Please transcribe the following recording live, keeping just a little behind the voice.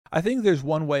I think there's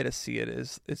one way to see it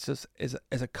is it's just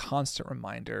as a constant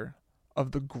reminder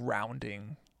of the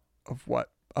grounding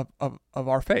of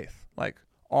our faith. Like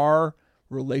our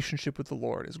relationship with the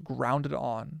Lord is grounded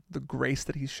on the grace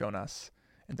that he's shown us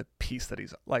and the peace that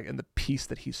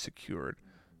he's secured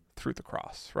through the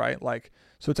cross, right? Like,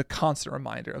 so it's a constant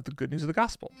reminder of the good news of the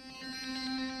gospel.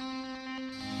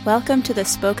 Welcome to the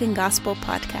Spoken Gospel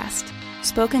Podcast.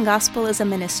 Spoken Gospel is a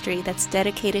ministry that's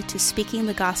dedicated to speaking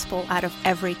the gospel out of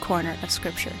every corner of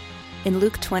Scripture. In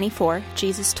Luke 24,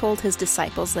 Jesus told his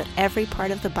disciples that every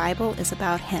part of the Bible is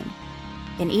about him.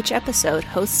 In each episode,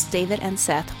 hosts David and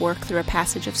Seth work through a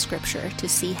passage of Scripture to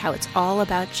see how it's all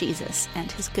about Jesus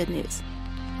and his good news.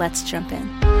 Let's jump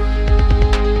in.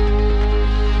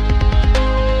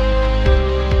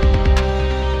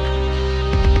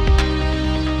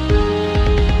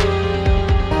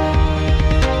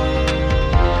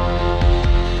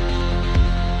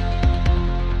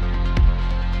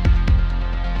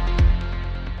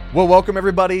 Well, welcome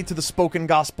everybody to the Spoken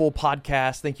Gospel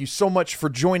Podcast. Thank you so much for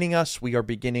joining us. We are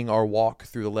beginning our walk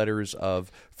through the letters of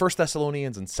 1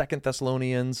 Thessalonians and 2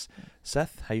 Thessalonians.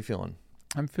 Seth, how you feeling?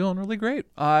 I'm feeling really great.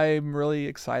 I'm really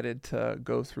excited to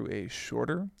go through a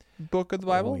shorter book of the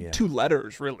Bible. 2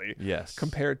 letters, really. Yes.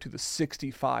 Compared to the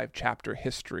 65-chapter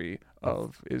history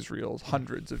of Israel's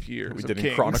hundreds of years we of did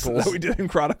kings in Chronicles. that we did in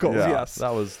Chronicles, Yeah, yes.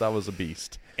 that was a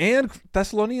beast. And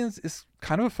Thessalonians is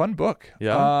kind of a fun book.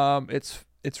 Yeah.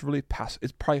 It's really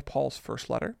it's probably Paul's first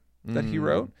letter that he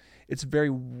wrote. It's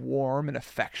very warm and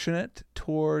affectionate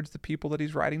towards the people that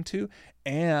he's writing to,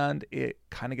 and it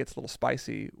kind of gets a little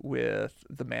spicy with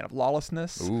the man of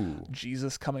lawlessness,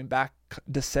 Jesus coming back,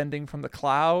 descending from the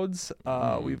clouds.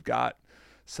 We've got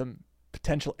some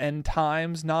potential end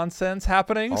times nonsense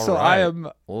happening. All so right.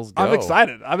 I'm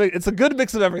excited. I mean, it's a good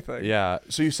mix of everything. Yeah.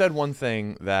 So you said one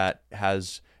thing that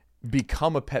has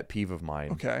become a pet peeve of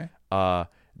mine. Okay.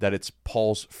 That it's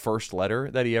Paul's first letter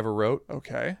that he ever wrote.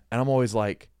 Okay. And I'm always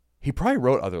like, he probably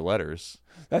wrote other letters.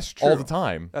 That's true. All the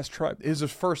time. That's true. Is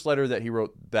his first letter that he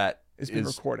wrote that It's been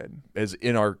recorded. is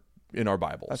in our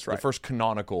Bibles. That's right. The first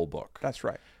canonical book. That's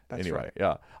right. That's anyway, right.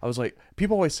 Yeah. I was like,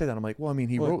 people always say that. I'm like, well, I mean,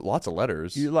 he wrote lots of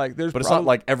letters. But it's not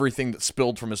like everything that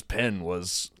spilled from his pen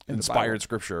was inspired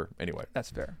scripture. Anyway.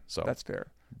 That's fair. So that's fair.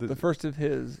 The first of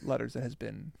his letters that has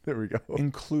been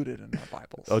included in our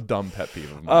Bibles. A dumb pet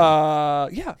peeve of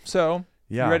mine. Yeah. So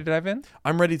yeah. You ready to dive in?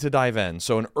 I'm ready to dive in.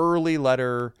 So an early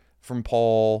letter from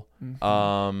Paul.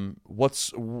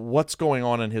 What's going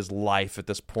on in his life at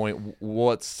this point?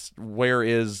 Where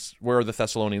are the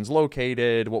Thessalonians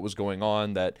located? What was going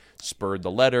on that spurred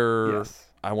the letter? Yes.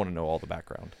 I want to know all the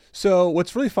background. So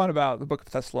what's really fun about the book of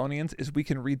Thessalonians is we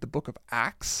can read the book of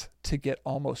Acts to get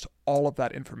almost all of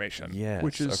that information. Yes.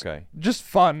 Which is just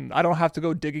fun. I don't have to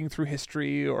go digging through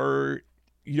history or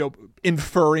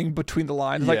inferring between the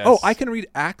lines. Yes. Like, I can read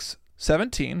Acts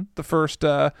 17, the first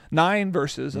 9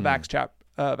 verses of Acts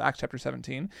chapter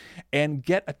 17, and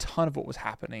get a ton of what was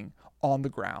happening on the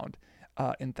ground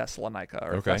in Thessalonica,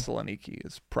 or Thessaloniki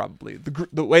is probably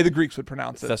the way the Greeks would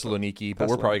pronounce it. Thessaloniki, but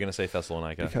we're probably going to say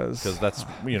Thessalonica because that's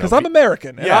because I'm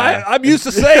American. And I'm used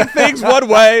to saying things one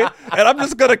way, and I'm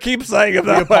just going to keep saying it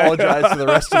that way. We apologize to the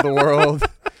rest of the world.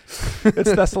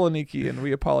 It's Thessaloniki, and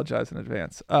we apologize in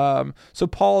advance. So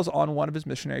Paul's on one of his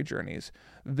missionary journeys,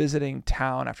 visiting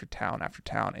town after town after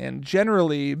town, and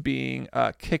generally being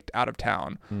kicked out of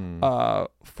town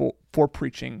for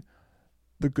preaching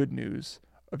the good news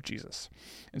of Jesus.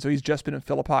 And so he's just been in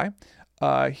Philippi.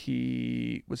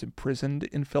 He was imprisoned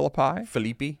in Philippi.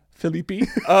 Philippi.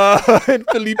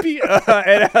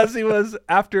 And as he was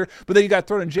but then he got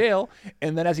thrown in jail,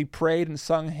 and then as he prayed and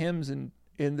sung hymns in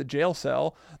the jail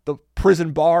cell, the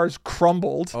prison bars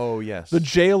crumbled. Oh yes. The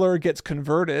jailer gets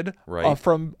converted. Right.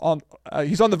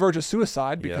 He's on the verge of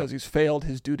suicide because he's failed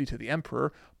his duty to the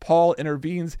emperor. Paul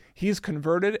intervenes. He's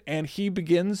converted, and he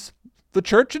begins the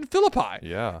church in Philippi.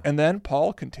 Yeah. And then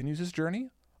Paul continues his journey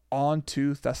on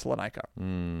to Thessalonica.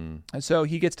 And so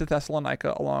he gets to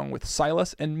Thessalonica along with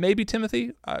Silas and maybe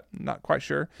Timothy. Not quite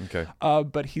sure. Okay.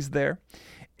 But he's there.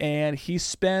 And he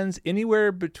spends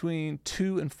anywhere between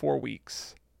 2 and 4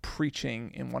 weeks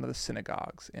preaching in one of the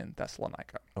synagogues in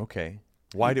Thessalonica. Okay.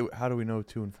 How do we know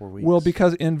 2 and 4 weeks? Well,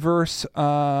 because in verse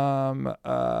 2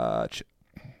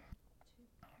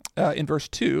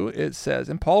 it says,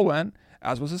 "And Paul went,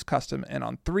 as was his custom, and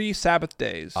on 3 Sabbath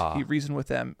days he reasoned with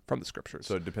them from the scriptures."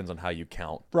 So it depends on how you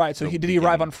count. Right. So did he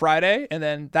arrive on Friday, and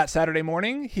then that Saturday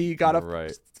morning he got up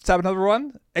Sabbath number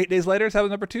 1, 8 days later, Sabbath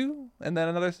number 2, and then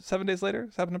another 7 days later,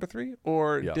 Sabbath number 3?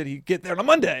 Or did he get there on a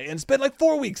Monday and spend like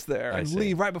 4 weeks there and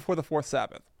leave right before the 4th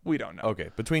Sabbath? We don't know. Okay.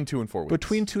 Between 2 and 4 weeks.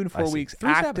 Between 2 and 4 weeks,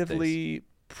 actively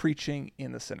preaching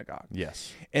in the synagogue.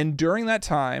 Yes. And during that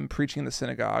time, preaching in the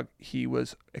synagogue, he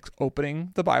was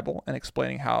opening the Bible and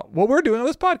explaining what we're doing on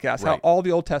this podcast, how all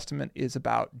the Old Testament is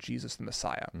about Jesus the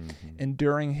Messiah. Mm-hmm. And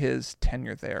during his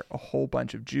tenure there, a whole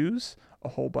bunch of Jews, a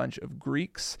whole bunch of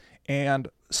Greeks, and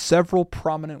several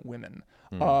prominent women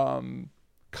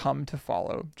come to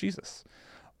follow Jesus,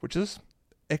 which is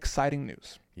exciting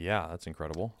news. Yeah, that's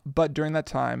incredible. But during that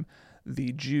time,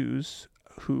 the Jews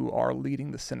who are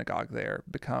leading the synagogue there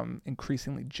become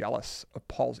increasingly jealous of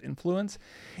Paul's influence,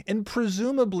 and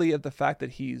presumably of the fact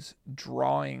that he's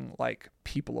drawing like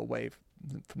people away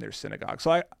from their synagogue.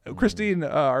 So Christine,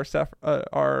 our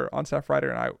on-staff writer,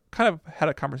 and I kind of had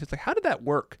a conversation. It's like, how did that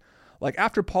work? Like,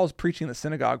 after Paul's preaching in the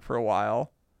synagogue for a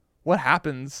while, what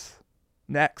happens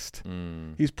next?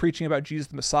 He's preaching about Jesus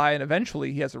the Messiah, and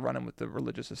eventually he has a run-in with the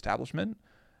religious establishment,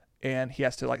 and he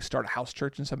has to like start a house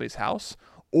church in somebody's house.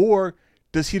 Or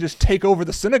does he just take over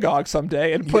the synagogue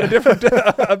someday and put a different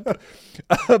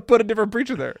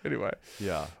preacher there? Anyway.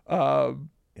 Yeah.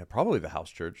 Probably the house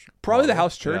church.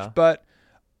 But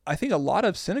I think a lot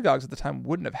of synagogues at the time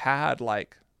wouldn't have had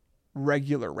like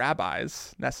regular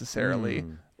rabbis necessarily.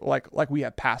 Like we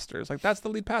have pastors. Like, that's the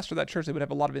lead pastor of that church. They would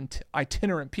have a lot of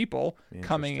itinerant people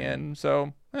coming in.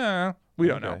 So we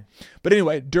don't know. But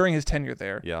anyway, during his tenure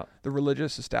there, the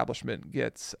religious establishment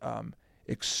gets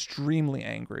extremely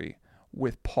angry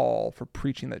with Paul for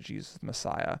preaching that Jesus is the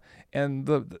Messiah. And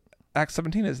the Acts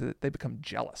 17 is that they become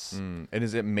jealous. And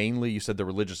is it mainly, you said the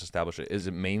religious establishment, is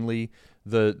it mainly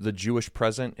the Jewish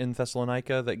present in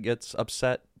Thessalonica that gets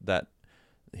upset that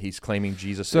he's claiming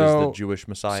Jesus is the Jewish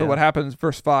Messiah? So what happens,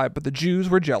 verse 5, but the Jews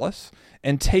were jealous,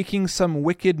 and taking some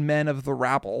wicked men of the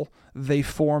rabble, they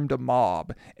formed a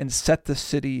mob and set the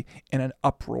city in an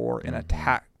uproar and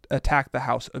attacked the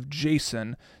house of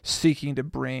Jason, seeking to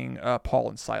bring Paul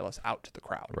and Silas out to the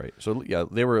crowd. Right. So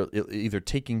they were either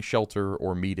taking shelter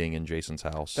or meeting in Jason's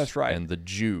house. That's right. And the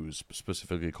Jews,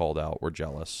 specifically called out, were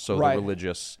jealous. So the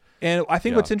religious. And I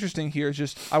think what's interesting here is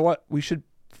just we should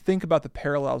think about the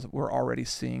parallels that we're already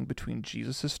seeing between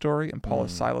Jesus' story and Paul and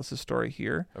Silas' story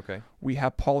here. Okay. We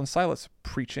have Paul and Silas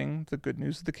preaching the good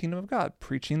news of the kingdom of God,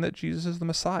 preaching that Jesus is the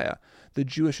Messiah. The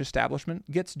Jewish establishment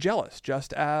gets jealous,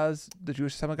 just as the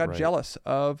Jewish establishment got jealous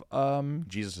of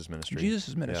Jesus'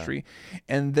 ministry. Yeah.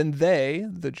 And then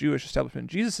the Jewish establishment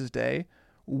in Jesus' day,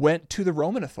 went to the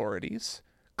Roman authorities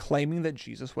claiming that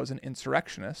Jesus was an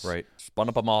insurrectionist. Right. Spun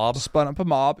up a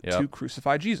mob to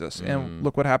crucify Jesus. And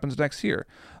look what happens next here.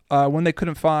 When they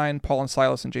couldn't find Paul and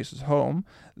Silas in Jesus' home,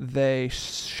 they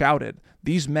shouted,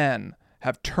 "These men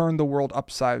have turned the world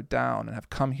upside down and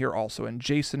have come here also, and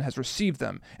Jason has received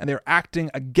them, and they're acting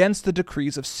against the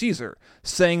decrees of Caesar,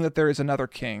 saying that there is another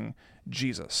king,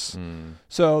 Jesus."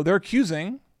 So they're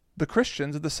accusing the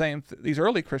Christians of the same, these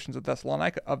early Christians of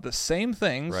Thessalonica, of the same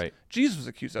things Jesus was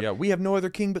accused of. Yeah, we have no other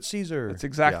king but Caesar. That's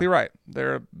exactly right.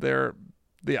 They're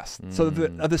So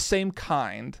of the same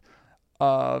kind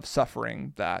of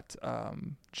suffering that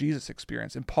Jesus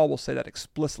experienced, and Paul will say that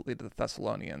explicitly to the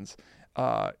Thessalonians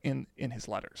in his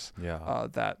letters.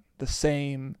 That the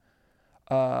same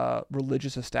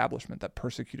religious establishment that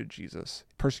persecuted Jesus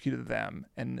persecuted them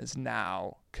and is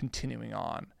now continuing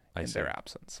on in their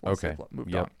absence. Okay.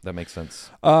 Moved on. That makes sense.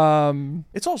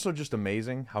 It's also just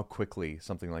amazing how quickly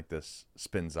something like this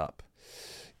spins up.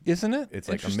 Isn't it? It's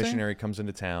like a missionary comes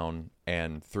into town,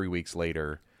 and 3 weeks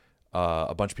later,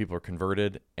 a bunch of people are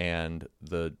converted, and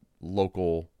the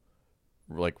local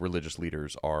religious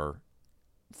leaders are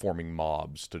forming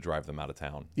mobs to drive them out of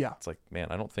town. Yeah. It's like, man,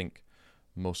 I don't think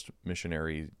most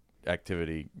missionary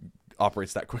activity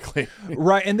operates that quickly.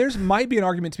 Right. And there's might be an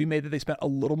argument to be made that they spent a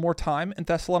little more time in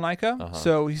Thessalonica.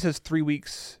 So he says 3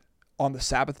 weeks on the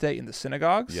Sabbath day in the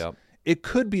synagogues. Yep. It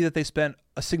could be that they spent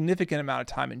a significant amount of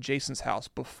time in Jason's house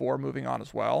before moving on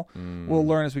as well. We'll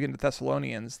learn as we get into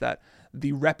Thessalonians that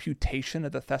the reputation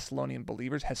of the Thessalonian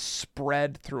believers has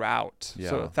spread throughout.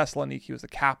 So Thessaloniki was the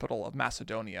capital of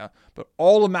Macedonia, but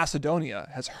all of Macedonia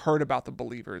has heard about the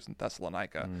believers in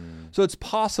Thessalonica. So it's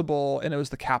possible, and it was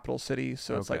the capital city,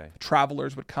 so it's like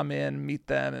travelers would come in, meet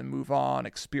them, and move on,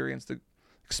 experience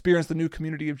the new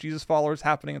community of Jesus followers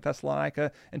happening in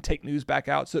Thessalonica, and take news back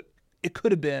out. So it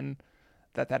could have been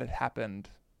that had happened,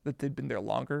 that they'd been there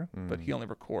longer, but he only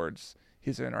records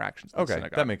his interactions in the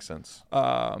synagogue. That makes sense.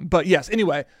 But yes,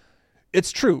 anyway,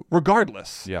 it's true.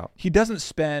 Regardless, he doesn't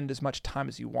spend as much time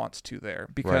as he wants to there,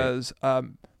 because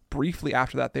briefly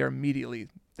after that, they're immediately,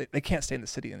 they can't stay in the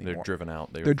city anymore. They're driven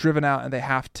out. They're driven out, and they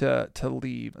have to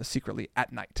leave secretly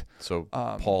at night. So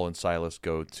Paul and Silas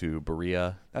go to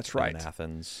Berea. That's right. In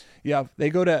Athens. Yeah, they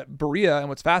go to Berea, and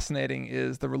what's fascinating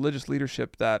is the religious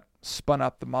leadership that spun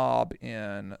up the mob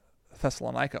in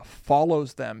Thessalonica,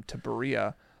 follows them to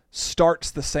Berea,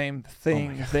 starts the same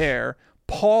thing there.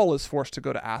 Paul is forced to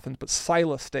go to Athens, but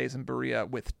Silas stays in Berea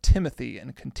with Timothy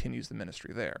and continues the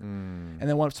ministry there. And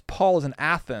then once Paul is in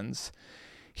Athens,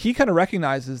 he kind of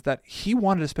recognizes that he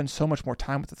wanted to spend so much more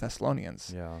time with the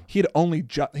Thessalonians. Yeah. He'd only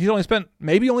spent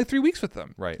maybe only 3 weeks with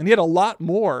them. Right. And he had a lot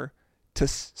more to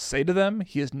say to them.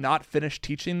 He has not finished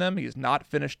teaching them. He has not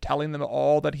finished telling them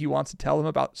all that he wants to tell them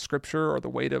about Scripture or the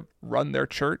way to run their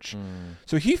church.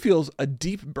 So he feels a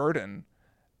deep burden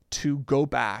to go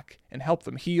back and help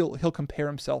them. He'll compare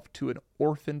himself to an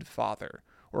orphaned father,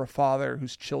 or a father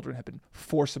whose children have been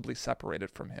forcibly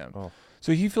separated from him.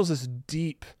 So he feels this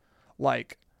deep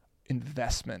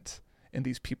investment in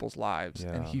these people's lives,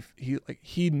 and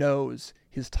he knows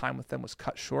his time with them was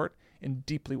cut short and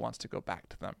deeply wants to go back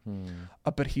to them.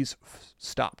 But he's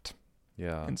stopped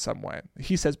in some way.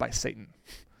 He says by Satan.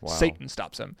 Wow. Satan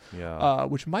stops him,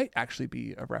 which might actually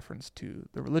be a reference to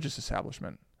the religious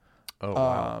establishment. Oh,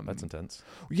 wow. That's intense.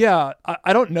 Yeah,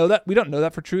 I don't know that. We don't know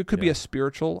that for true. It could be a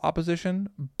spiritual opposition,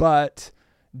 but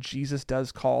Jesus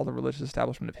does call the religious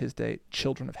establishment of his day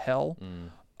children of hell.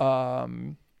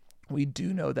 We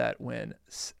do know that when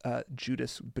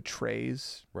Judas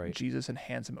betrays Jesus and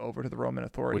hands him over to the Roman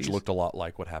authorities, which looked a lot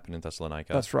like what happened in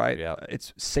Thessalonica. That's right. Yeah.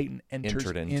 It's Satan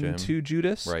entered into him.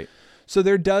 Judas. Right. So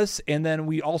there does, and then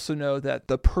we also know that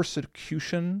the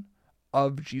persecution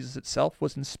of Jesus itself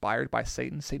was inspired by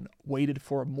Satan. Satan waited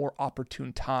for a more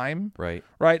opportune time. Right.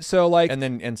 Right. So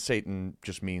and Satan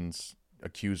just means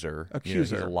accuser.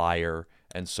 He's a liar.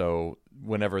 And so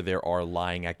whenever there are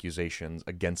lying accusations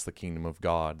against the kingdom of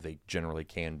God, they generally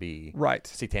can be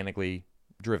satanically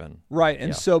driven. Right.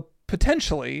 And so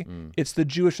potentially it's the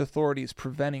Jewish authorities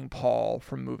preventing Paul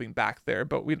from moving back there,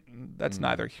 but that's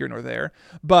neither here nor there.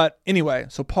 But anyway,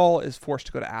 so Paul is forced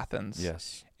to go to Athens.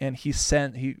 Yes. And he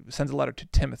sends a letter to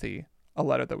Timothy, a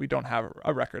letter that we don't have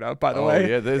a record of, by the way.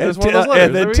 Yeah, there's one of those letters.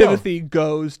 And then Timothy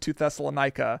goes to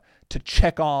Thessalonica to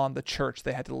check on the church.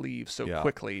 They had to leave so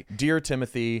quickly. Dear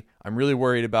Timothy, I'm really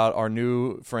worried about our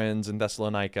new friends in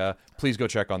Thessalonica. Please go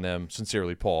check on them.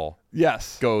 Sincerely, Paul.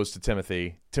 Yes. Goes to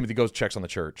Timothy. Timothy goes, checks on the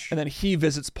church. And then he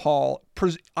visits Paul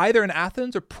either in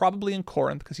Athens or probably in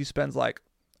Corinth, because he spends like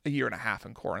a year and a half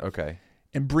in Corinth. Okay.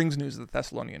 And brings news of the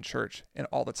Thessalonian church and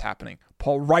all that's happening.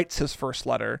 Paul writes his first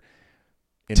letter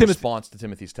in response to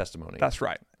Timothy's testimony. That's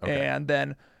right. Okay. And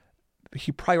then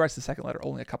he probably writes the second letter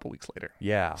only a couple weeks later.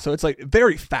 Yeah. So it's like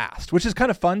very fast, which is kind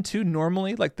of fun too.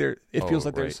 Normally, it feels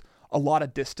like there's a lot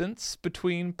of distance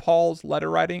between Paul's letter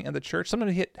writing and the church.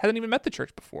 Sometimes he hasn't even met the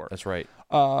church before. That's right.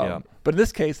 But in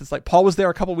this case, it's like Paul was there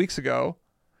a couple weeks ago.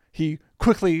 He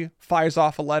quickly fires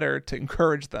off a letter to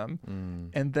encourage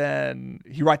them, and then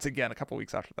he writes again a couple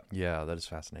weeks after that. Yeah, that is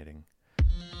fascinating.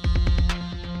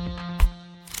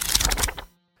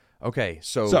 Okay,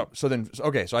 so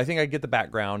I think I get the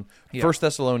background. Yeah. First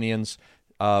Thessalonians,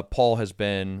 Paul has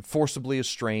been forcibly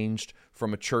estranged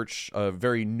from a church, a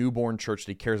very newborn church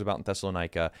that he cares about in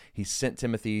Thessalonica. He sent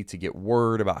Timothy to get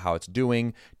word about how it's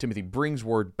doing. Timothy brings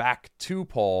word back to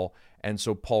Paul, and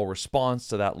so Paul responds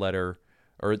to that letter,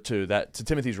 or to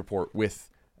Timothy's report, with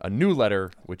a new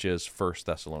letter, which is First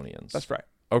Thessalonians. That's right.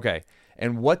 Okay,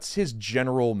 and what's his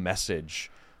general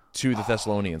message to the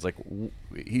Thessalonians? Like,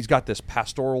 he's got this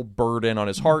pastoral burden on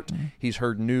his heart. He's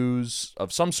heard news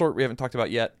of some sort we haven't talked about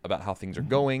yet about how things are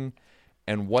going.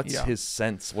 And what's his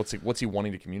sense? What's he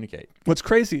wanting to communicate? What's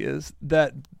crazy is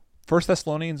that First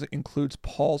Thessalonians includes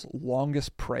Paul's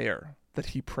longest prayer that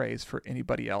he prays for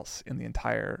anybody else in the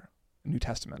entire New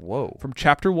Testament. Whoa! From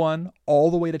chapter 1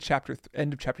 all the way to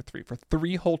end of chapter 3, for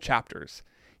 3 whole chapters,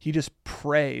 he just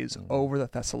prays over the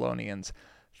Thessalonians,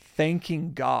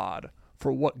 thanking God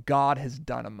for what God has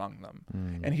done among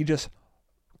them. And he just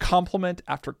compliment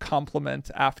after compliment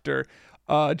after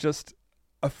just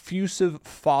effusive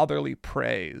fatherly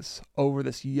praise over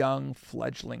this young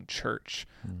fledgling church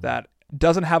that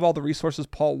doesn't have all the resources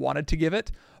Paul wanted to give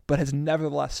it, but has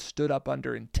nevertheless stood up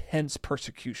under intense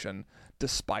persecution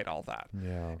despite all that.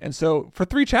 Yeah. And so for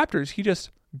 3 chapters, he just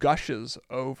gushes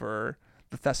over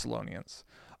the Thessalonians.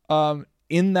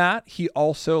 In that, he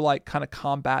also kind of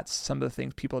combats some of the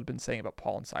things people had been saying about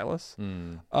Paul and Silas.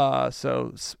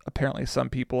 So apparently some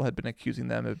people had been accusing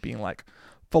them of being like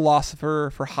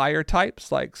philosopher for hire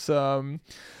types. Like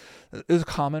it was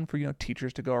common for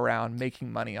teachers to go around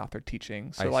making money off their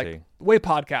teaching. So the way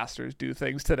podcasters do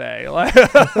things today,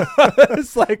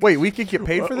 it's like, wait, we could get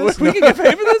paid for this? We can get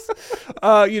paid for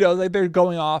this? They're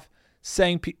going off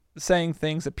saying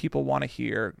things that people want to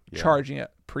hear, charging a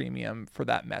premium for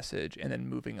that message, and then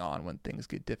moving on when things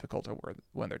get difficult or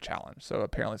when they're challenged. So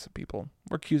apparently some people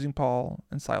were accusing Paul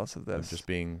and Silas of this. Just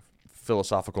being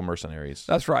philosophical mercenaries.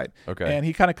 That's right. Okay. And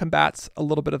he kind of combats a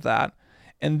little bit of that.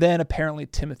 And then apparently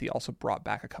Timothy also brought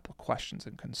back a couple of questions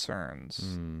and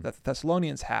concerns that the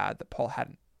Thessalonians had that Paul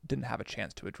didn't have a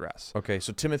chance to address. Okay,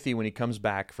 so Timothy, when he comes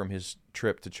back from his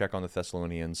trip to check on the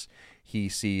Thessalonians, he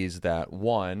sees that,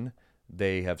 one,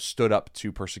 they have stood up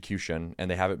to persecution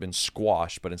and they haven't been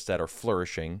squashed, but instead are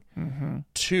flourishing. Mm-hmm.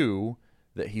 Two,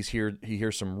 that he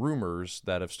hears some rumors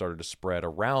that have started to spread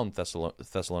around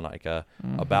Thessalonica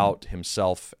about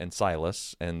himself and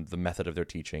Silas and the method of their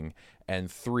teaching. And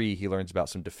three, he learns about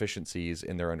some deficiencies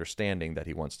in their understanding that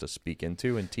he wants to speak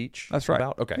into and teach. That's right.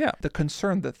 About. Okay. Yeah. The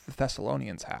concern that the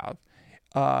Thessalonians have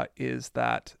is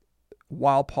that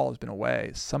while Paul has been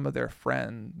away, some of their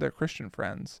Christian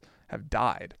friends have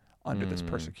died under this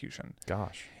persecution.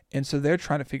 Gosh. And so they're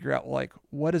trying to figure out, like,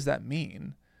 what does that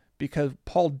mean? Because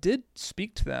Paul did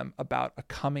speak to them about a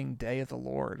coming day of the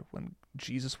Lord when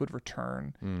Jesus would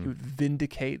return. He would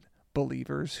vindicate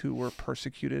believers who were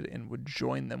persecuted and would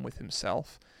join them with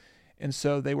himself. And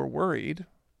so they were worried,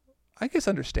 I guess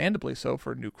understandably so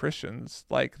for new Christians,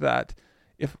 like that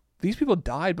if these people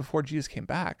died before Jesus came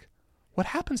back, what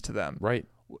happens to them? Right.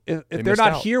 If they're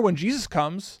not here when Jesus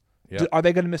comes, are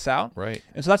they going to miss out? Right.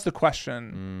 And so that's the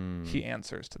question he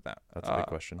answers to them. That's a big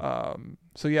question.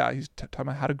 So yeah, he's talking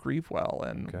about how to grieve well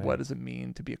and what does it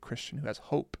mean to be a Christian who has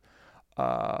hope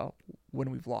when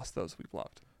we've lost those we've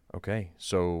loved. Okay,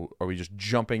 so are we just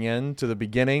jumping into the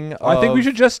beginning? I think we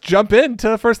should just jump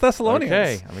into 1 Thessalonians.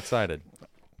 Okay, I'm excited.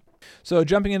 So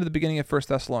jumping into the beginning of 1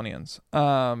 Thessalonians,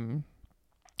 Paul,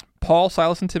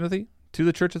 Silas, and Timothy, to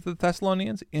the church of the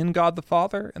Thessalonians, in God the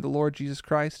Father and the Lord Jesus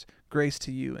Christ, grace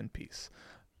to you and peace.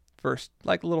 First,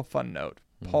 like a little fun note,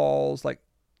 Paul's like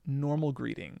normal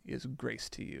greeting is grace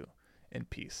to you and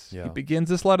peace. Yeah. He begins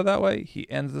this letter that way. He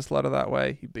ends this letter that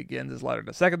way. He begins his letter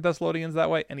to 2 Thessalonians that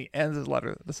way, and he ends his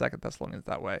letter to 2 Thessalonians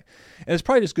that way. And it's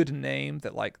probably just good to name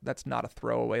that, like, that's not a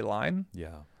throwaway line.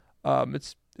 Yeah.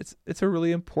 It's a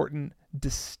really important,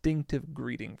 distinctive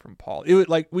greeting from Paul. It would,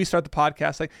 like, we start the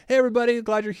podcast like, hey everybody,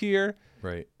 glad you're here.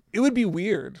 Right. It would be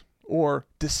weird or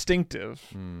distinctive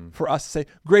for us to say,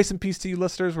 grace and peace to you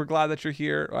listeners, we're glad that you're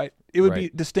here, right? It would be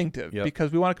distinctive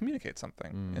because we want to communicate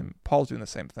something. And Paul's doing the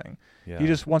same thing. Yeah. He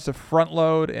just wants to front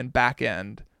load and back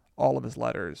end all of his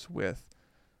letters with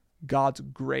God's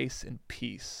grace and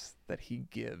peace that he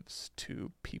gives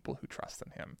to people who trust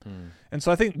in him. And so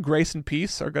I think grace and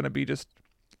peace are going to be just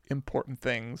important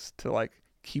things to, like,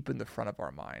 keep in the front of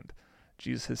our mind.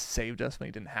 Jesus has saved us when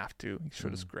he didn't have to. He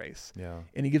showed us grace. Yeah.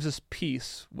 And he gives us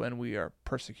peace when we are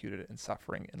persecuted and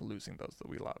suffering and losing those that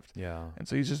we loved. Yeah. And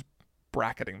so he's just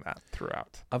bracketing that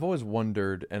throughout. I've always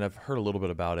wondered, and I've heard a little bit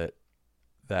about it,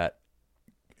 that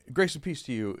grace and peace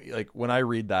to you, like when I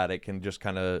read that, it can just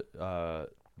kind of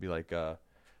be like,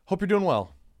 hope you're doing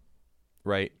well.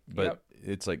 Right? But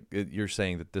it's like you're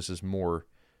saying that this is more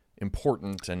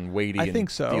important and weighty and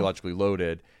theologically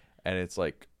loaded. And it's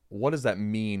like, what does that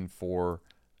mean for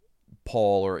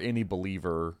Paul or any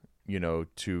believer,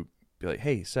 to be like,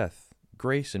 hey, Seth,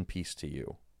 grace and peace to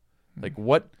you? Like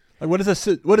what? Like what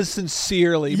is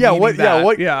sincerely?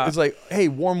 It's like, hey,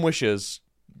 warm wishes,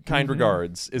 kind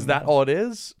regards. Is that all it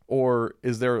is? Or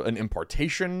is there an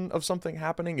impartation of something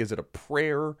happening? Is it a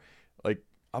prayer? Like,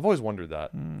 I've always wondered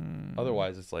that.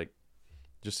 Otherwise, it's like,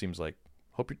 just seems like,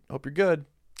 hope you're good.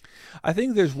 I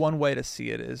think there's one way to see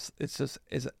it is it's just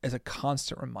as a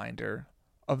constant reminder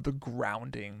of the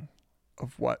grounding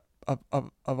of what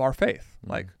of our faith.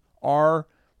 Like our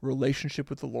relationship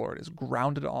with the Lord is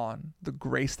grounded on the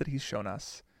grace that he's shown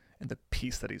us and the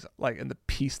peace that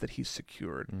he's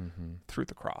secured through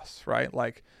the cross, right?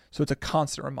 Like, so it's a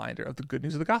constant reminder of the good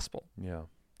news of the gospel. Yeah.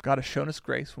 God has shown us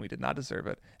grace when we did not deserve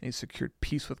it, and he's secured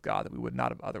peace with God that we would not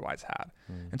have otherwise had.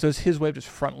 And so it's his way of just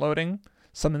front loading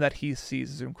something that he sees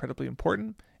is incredibly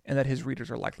important and that his readers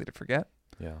are likely to forget.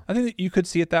 Yeah. I think that you could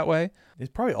see it that way.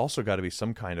 It's probably also got to be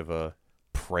some kind of a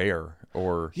prayer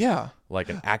or like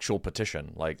an actual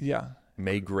petition. Like,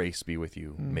 may grace be with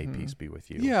you. May peace be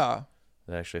with you. Yeah.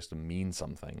 That actually has to mean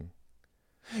something.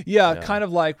 Yeah. Kind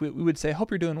of like we would say,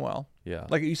 hope you're doing well. Yeah.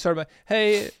 Like you start by,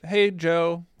 hey,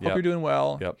 Joe, hope you're doing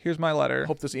well. Yep. Here's my letter.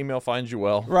 Hope this email finds you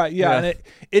well. Right. Yeah.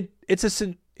 And it's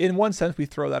in one sense, we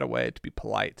throw that away to be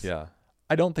polite. Yeah.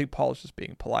 I don't think Paul is just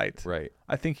being polite. Right.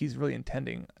 I think he's really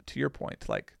intending, to your point,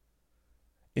 to like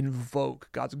invoke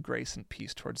God's grace and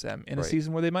peace towards them in a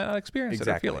season where they might not experience it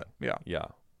or feel it. Yeah. Yeah.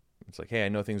 It's like, hey, I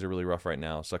know things are really rough right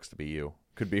now. Sucks to be you.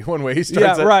 Could be one way he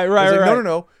starts it. Right. Like,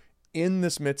 no. In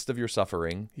this midst of your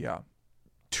suffering,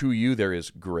 to you there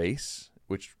is grace,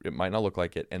 which it might not look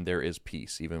like it, and there is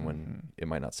peace, even when it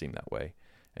might not seem that way.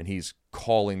 and he's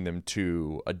calling them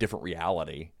to a different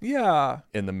reality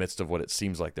in the midst of what it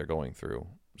seems like they're going through.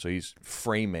 So he's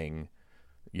framing,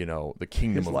 the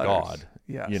kingdom of God,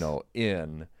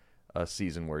 in a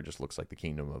season where it just looks like the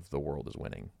kingdom of the world is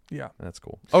winning. Yeah. That's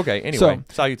cool. Okay, anyway,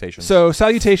 salutations. So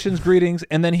salutations, greetings,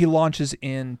 and then he launches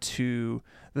into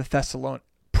the Thessalonians,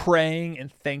 praying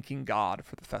and thanking God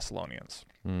for the Thessalonians.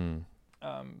 I'm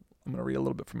going to read a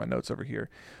little bit from my notes over here.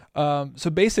 So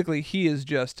basically, he is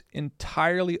just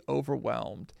entirely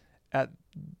overwhelmed at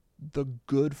the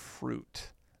good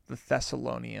fruit the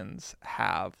Thessalonians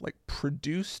have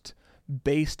produced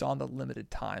based on the limited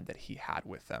time that he had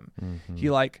with them. He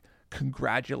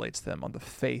congratulates them on the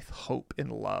faith, hope,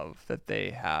 and love that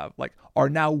they have, are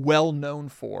now well known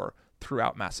for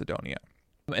throughout Macedonia.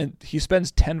 And he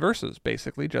spends 10 verses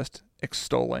basically just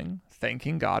extolling,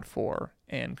 thanking God for,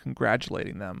 and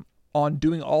congratulating them on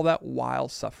doing all that while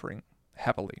suffering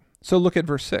heavily. So look at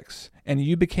verse 6. And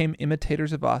you became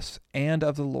imitators of us and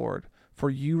of the Lord, for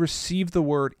you received the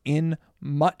word in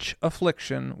much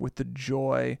affliction with the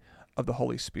joy of the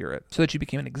Holy Spirit, so that you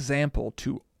became an example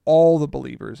to all the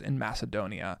believers in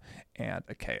Macedonia and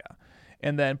Achaia.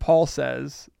 And then Paul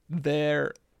says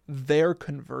their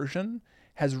conversion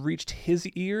has reached his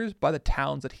ears by the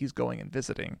towns that he's going and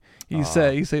visiting. He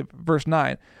say verse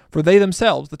 9, for they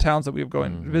themselves, the towns that we have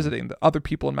going visiting, the other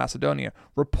people in Macedonia,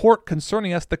 report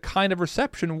concerning us the kind of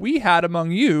reception we had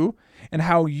among you, and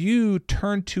how you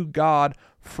turned to God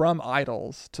from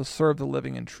idols to serve the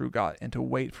living and true God, and to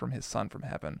wait from his Son from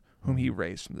heaven, whom he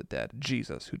raised from the dead,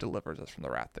 Jesus, who delivers us from the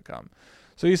wrath to come.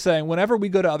 So he's saying, whenever we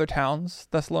go to other towns,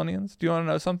 Thessalonians, do you want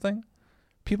to know something?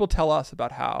 People tell us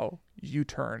about how you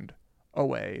turned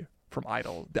away from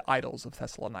the idols of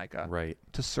Thessalonica, right,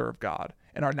 to serve God,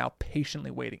 and are now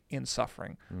patiently waiting in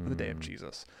suffering for the day of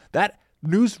Jesus. That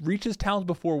news reaches towns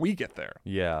before we get there.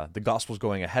 Yeah, the gospel's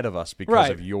going ahead of us because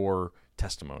of your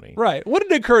testimony. Right. What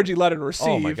an encouraging letter to receive.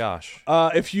 Oh my gosh.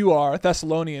 If you are a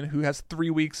Thessalonian who has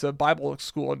 3 weeks of Bible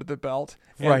school under the belt.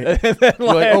 Right. And then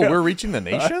You're like, oh, we're reaching the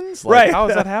nations? Right. How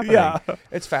is that happening? Yeah.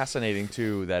 It's fascinating,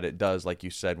 too, that it does, like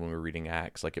you said when we were reading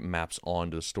Acts, it maps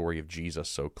onto the story of Jesus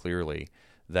so clearly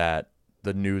that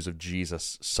the news of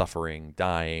Jesus suffering,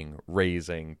 dying,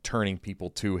 raising, turning people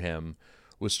to him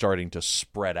was starting to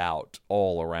spread out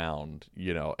all around,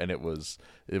 and it was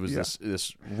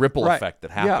this ripple effect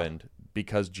that happened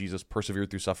because Jesus persevered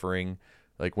through suffering,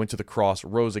 went to the cross,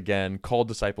 rose again, called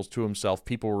disciples to himself,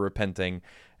 people were repenting,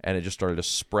 and it just started to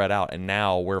spread out. And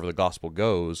now wherever the gospel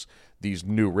goes, these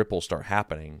new ripples start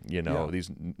happening, these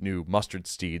new mustard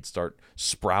seeds start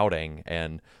sprouting,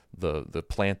 and the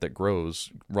plant that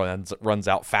grows runs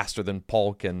out faster than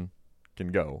Paul can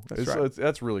go.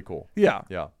 That's really cool. Yeah.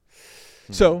 Yeah.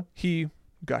 So he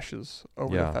gushes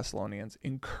over the Thessalonians,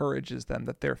 encourages them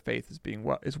that their faith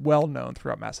is well known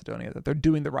throughout Macedonia, that they're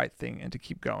doing the right thing and to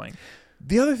keep going.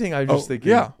 The other thing I was just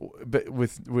thinking, but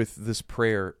with this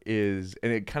prayer is,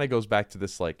 and it kind of goes back to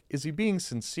this, is he being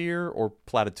sincere or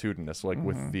platitudinous?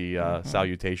 With the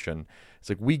salutation,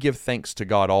 it's we give thanks to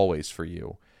God always for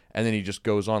you, and then he just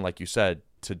goes on, like you said,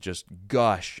 to just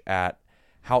gush at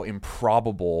how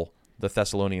improbable the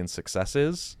Thessalonian success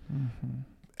is.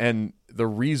 And the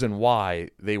reason why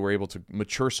they were able to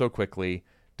mature so quickly,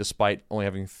 despite only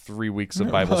having 3 weeks of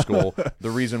Bible school,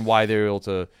 the reason why they were able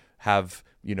to have,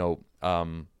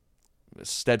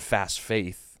 steadfast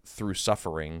faith through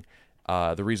suffering,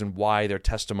 the reason why their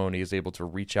testimony is able to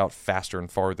reach out faster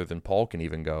and farther than Paul can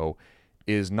even go,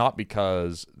 is not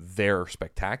because they're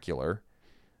spectacular,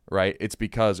 right? It's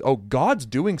because, God's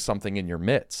doing something in your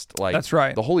midst. That's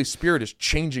right. The Holy Spirit is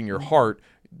changing your heart.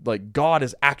 God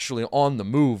is actually on the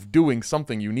move, doing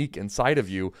something unique inside of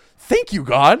you. Thank you,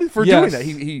 God, for doing that.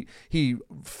 He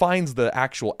finds the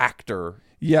actual actor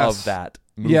of that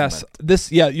movement.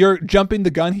 Yes. You're jumping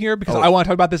the gun here because I want to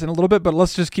talk about this in a little bit, but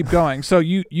let's just keep going. So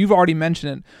you've already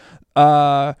mentioned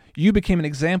it. You became an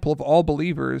example of all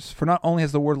believers, for not only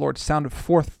has the word of the Lord sounded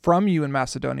forth from you in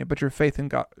Macedonia, but your faith in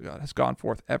God has gone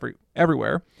forth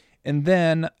everywhere. And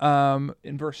then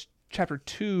in chapter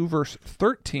 2, verse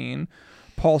 13,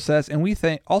 Paul says, and we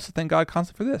also thank God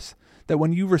constantly for this, that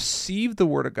when you received the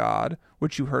word of God,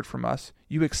 which you heard from us,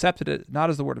 you accepted it not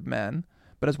as the word of men,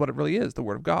 but as what it really is, the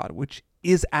word of God, which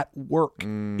is at work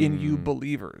in you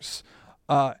believers.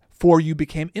 For you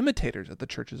became imitators of the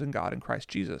churches in God in Christ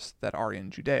Jesus that are in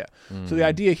Judea. So the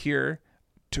idea here,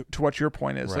 to what your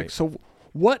point is, so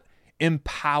what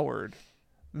empowered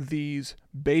these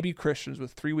baby Christians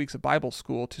with 3 weeks of Bible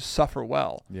school to suffer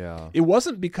well? Yeah. It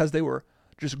wasn't because they were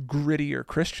just grittier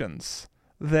Christians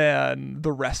than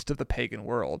the rest of the pagan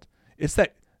world. It's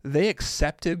that they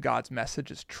accepted God's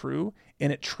message as true,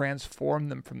 and it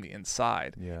transformed them from the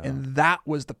inside. Yeah. And that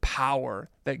was the power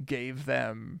that gave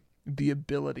them the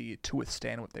ability to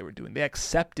withstand what they were doing. They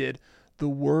accepted the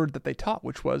word that they taught,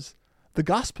 which was the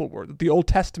gospel word. The Old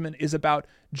Testament is about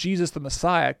Jesus the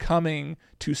Messiah coming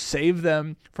to save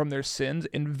them from their sins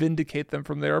and vindicate them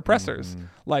from their oppressors.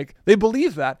 Like, they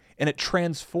believe that, and it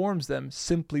transforms them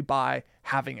simply by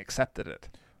having accepted it.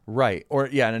 Right. Or,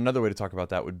 yeah, and another way to talk about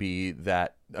that would be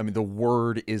that, I mean, the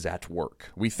word is at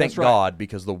work. We thank That's right. God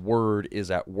because the word is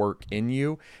at work in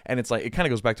you. And it's like, it kind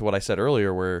of goes back to what I said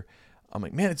earlier, where I'm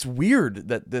like, man, it's weird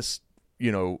that this,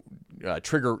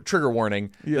 trigger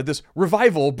warning, that this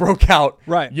revival broke out,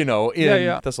 Right.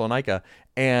 In Thessalonica.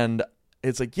 And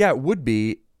it's like, yeah, it would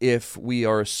be if we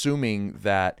are assuming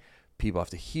that people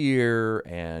have to hear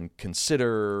and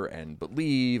consider and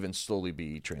believe and slowly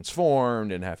be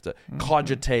transformed and have to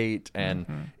cogitate.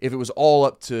 And if it was all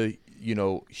up to,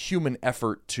 human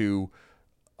effort to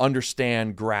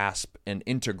understand, grasp, and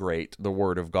integrate the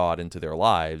word of God into their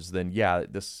lives, then yeah,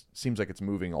 this seems like it's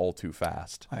moving all too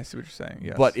fast. I see what you're saying,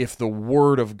 yes. But if the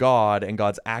word of God and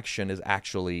God's action is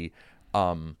actually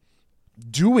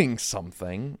doing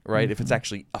something, right? If it's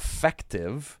actually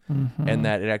effective and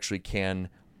that it actually can,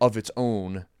 of its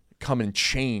own, come and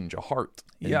change a heart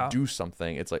and do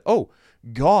something, it's like, oh,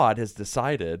 God has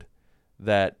decided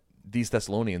that these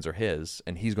Thessalonians are his,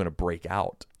 and he's going to break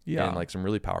out in like some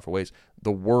really powerful ways.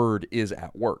 The word is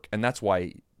at work, and that's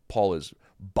why Paul is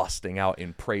busting out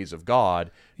in praise of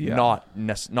God,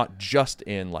 not just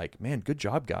in like, man, good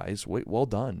job, guys, well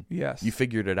done. Yes, you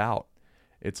figured it out.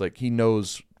 It's like he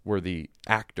knows where the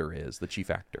actor is, the chief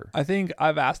actor. I think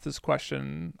I've asked this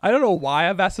question. I don't know why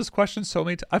I've asked this question so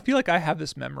many times. I feel like I have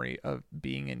this memory of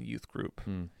being in youth group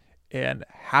and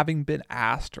having been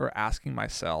asked or asking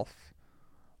myself,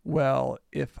 well,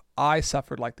 if I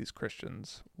suffered like these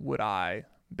Christians, would I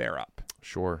bear up?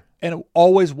 Sure. And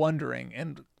always wondering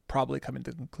and probably coming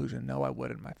to the conclusion, no, I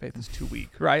wouldn't. My faith is too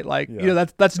weak, right? Like,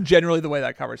 that's generally the way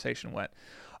that conversation went.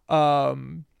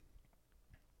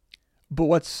 But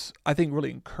what's, I think,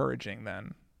 really encouraging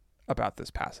then about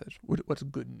this passage, what's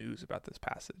good news about this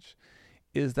passage,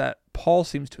 is that Paul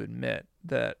seems to admit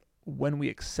that when we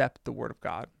accept the word of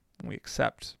God, when we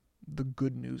accept the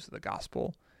good news of the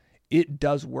gospel, it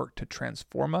does work to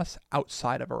transform us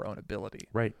outside of our own ability.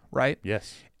 Right. Right?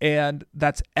 Yes. And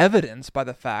that's evidenced by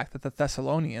the fact that the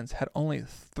Thessalonians had only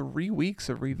 3 weeks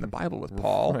of reading the Bible with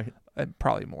Paul, Right. And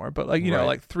probably more, but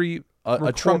like 3...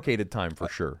 A truncated time for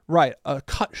sure. Right. A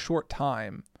cut short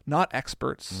time. Not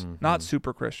experts, not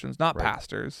super Christians, not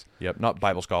pastors. Yep. Not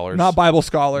Bible scholars. Not Bible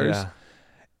scholars. Yeah.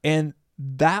 And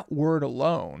that word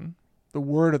alone, the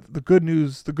word of the good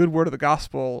news, the good word of the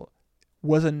gospel,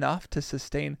 was enough to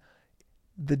sustain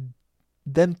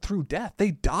them through death.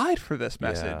 They died for this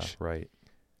message. Yeah, right.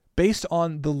 Based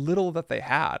on the little that they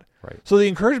had. Right. So the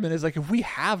encouragement is like, if we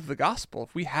have the gospel,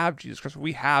 if we have Jesus Christ, if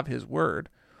we have his word,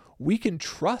 we can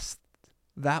trust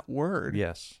that word.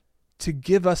 Yes. To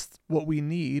give us what we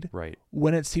need, right,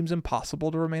 when it seems impossible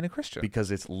to remain a Christian.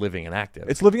 Because it's living and active.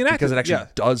 It's living and active. Because it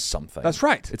actually does something. That's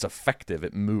right. It's effective.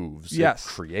 It moves. Yes. It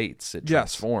creates. It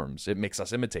transforms. It makes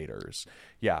us imitators.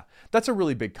 Yeah. That's a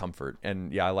really big comfort.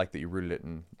 And yeah, I like that you rooted it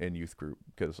in youth group,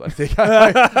 because I think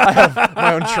I have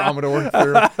my own trauma to work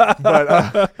through.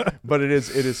 But it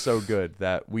is so good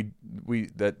that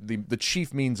that the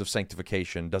chief means of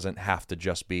sanctification doesn't have to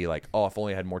just be like, oh, if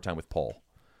only I had more time with Paul.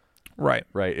 Right.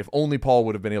 If only Paul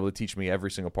would have been able to teach me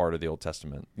every single part of the Old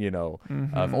Testament, if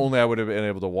only I would have been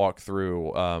able to walk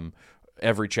through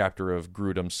every chapter of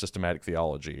Grudem's systematic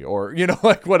theology, or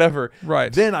like whatever.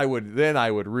 Right. Then I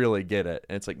would really get it.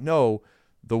 And it's like, no,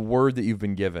 the word that you've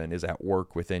been given is at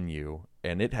work within you,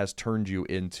 and it has turned you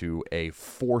into a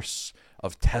force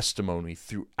of testimony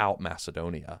throughout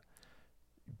Macedonia,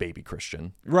 baby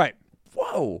Christian. Right.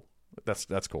 Whoa.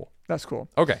 That's cool. That's cool.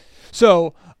 Okay.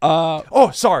 So,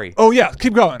 sorry. Oh yeah,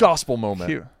 keep going. Gospel moment.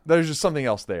 Cute. There's just something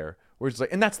else there where it's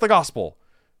like, and that's the gospel.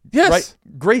 Yes. Right?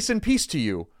 Grace and peace to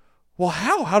you. Well,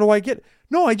 how? How do I get?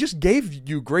 No, I just gave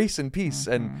you grace and peace,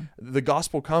 and the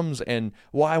gospel comes, and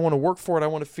I want to work for it. I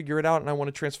want to figure it out, and I want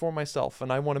to transform myself,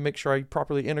 and I want to make sure I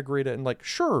properly integrate it. And like,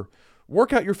 sure,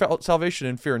 work out your salvation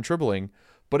in fear and trembling.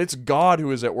 But it's God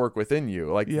who is at work within you.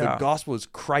 Like the gospel is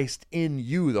Christ in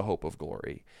you, the hope of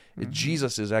glory.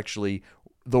 Jesus is actually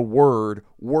the word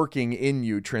working in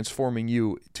you, transforming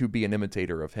you to be an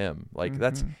imitator of him. Like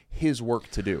that's his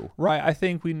work to do. Right. I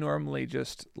think we normally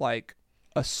just like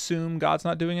assume God's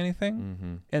not doing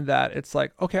anything, and that it's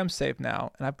like, okay, I'm saved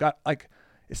now, and I've got like,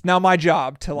 it's now my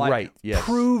job to like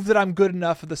prove that I'm good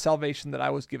enough for the salvation that I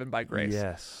was given by grace.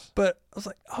 Yes. But I was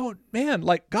like, oh man,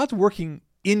 like God's working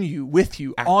in you, with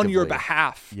you, Actively. on your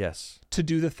behalf. Yes. To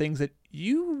do the things that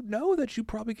you know that you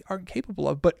probably aren't capable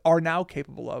of, but are now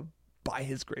capable of by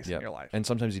his grace in your life. And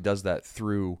sometimes he does that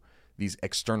through these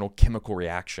external chemical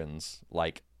reactions,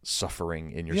 like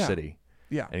suffering in your city.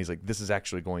 Yeah. And he's like, this is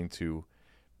actually going to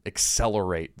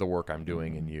accelerate the work I'm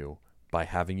doing in you by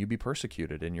having you be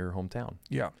persecuted in your hometown.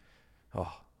 Yeah.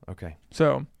 Oh, okay.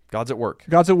 So God's at work.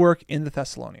 God's at work in the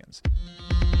Thessalonians.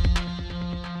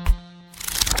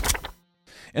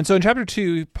 And so in chapter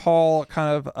 2, Paul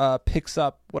kind of picks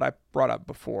up what I brought up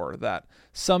before, that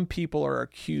some people are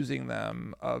accusing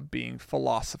them of being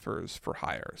philosophers for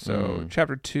hire. So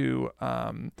chapter 2,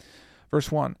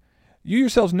 verse 1, you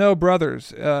yourselves know,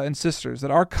 brothers and sisters,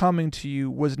 that our coming to you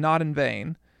was not in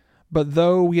vain, but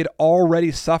though we had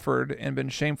already suffered and been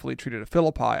shamefully treated at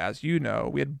Philippi, as you know,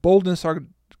 we had boldness our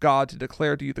God to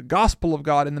declare to you the gospel of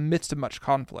God in the midst of much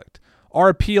conflict. Our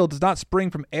appeal does not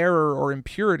spring from error or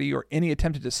impurity or any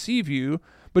attempt to deceive you,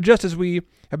 but just as we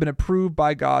have been approved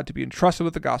by God to be entrusted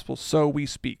with the gospel, so we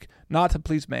speak, not to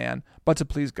please man, but to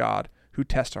please God, who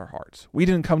tests our hearts. We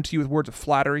didn't come to you with words of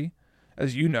flattery,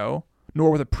 as you know,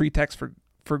 nor with a pretext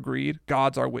for greed.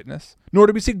 God's our witness. Nor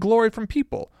did we seek glory from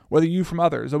people, whether you from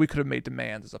others, though we could have made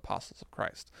demands as apostles of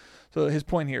Christ. So his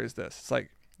point here is this. It's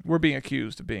like we're being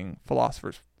accused of being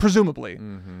philosophers, presumably.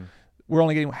 Mm-hmm. We're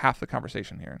only getting half the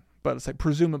conversation here. But it's like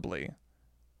presumably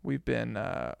we've been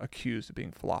accused of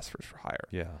being philosophers for hire.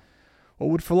 Yeah. Well,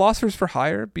 would philosophers for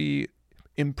hire be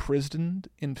imprisoned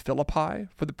in Philippi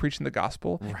for the preaching of the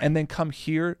gospel and then come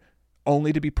here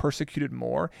only to be persecuted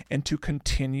more and to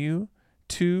continue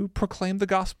to proclaim the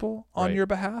gospel on your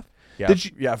behalf? Yeah.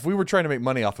 If we were trying to make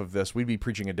money off of this, we'd be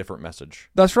preaching a different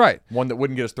message. That's right. One that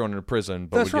wouldn't get us thrown into prison,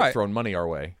 but would get thrown money our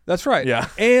way. That's right. Yeah.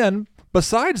 And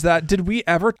besides that, did we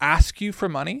ever ask you for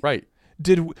money? Right.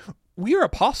 We are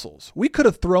apostles. We could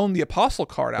have thrown the apostle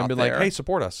card out and been there. like, hey,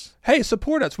 support us. Hey,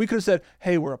 support us. We could have said,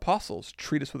 hey, we're apostles.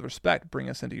 Treat us with respect. Bring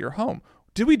us into your home.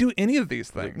 Did we do any of these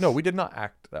things? No, we did not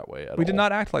act that way at all. We did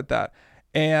not act like that.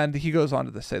 And he goes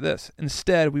on to say this.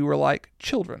 Instead, we were like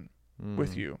children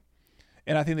with you.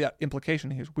 And I think the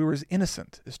implication here is we were as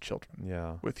innocent as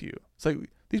children with you. It's like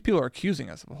these people are accusing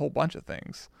us of a whole bunch of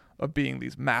things, of being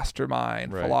these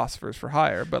mastermind philosophers for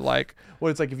hire. But like, well,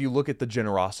 it's like if you look at the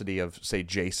generosity of, say,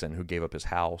 Jason, who gave up his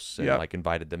house and like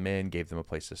invited them in, gave them a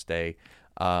place to stay.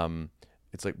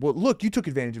 It's like, well, look, you took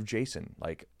advantage of Jason,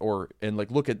 like,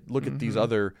 look at these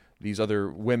other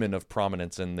women of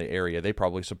prominence in the area. They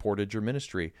probably supported your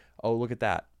ministry. Oh, look at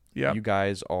that. Yeah, you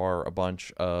guys are a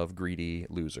bunch of greedy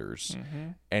losers.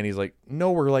 And he's like,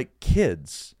 no, we're like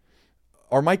kids.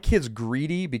 Are my kids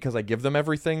greedy because I give them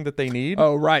everything that they need?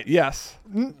 Oh, right. Yes.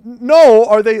 No.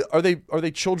 Are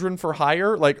they children for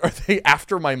hire? Like, are they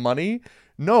after my money?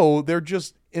 No, they're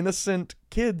just innocent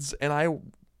kids,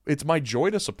 and it's my joy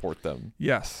to support them.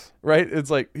 Yes. Right?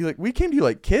 It's like, we came to you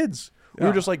like kids. We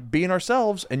were just like being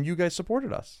ourselves, and you guys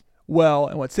supported us. Well,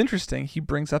 and what's interesting, he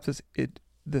brings up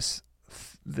this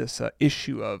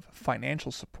issue of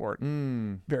financial support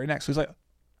very next. So he's like,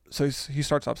 he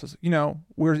starts off says,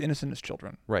 we're as innocent as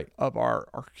children, of our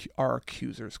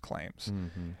accusers' claims.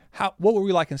 What were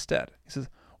we like instead? He says,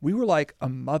 we were like a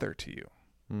mother to you,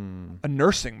 a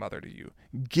nursing mother to you,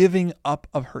 giving up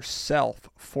of herself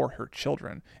for her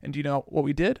children. And do you know what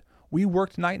we did? We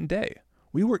worked night and day.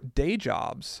 We worked day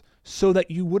jobs so that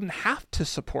you wouldn't have to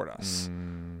support us.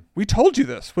 We told you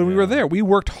this when we were there. We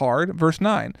worked hard. Verse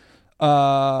 9.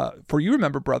 For you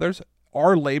remember, brothers,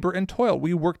 our labor and toil.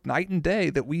 We worked night and day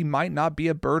that we might not be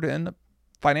a burden,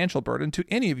 financial burden, to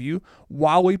any of you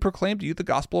while we proclaim to you the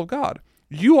gospel of God.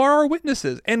 You are our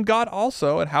witnesses, and God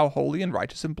also, at how holy and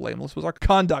righteous and blameless was our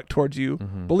conduct towards you,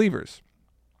 believers.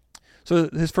 So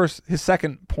his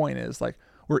second point is like,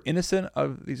 we're innocent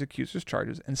of these accusers'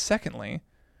 charges. And secondly,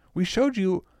 we showed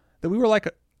you that we were like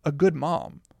a good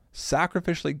mom,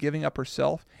 sacrificially giving up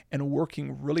herself and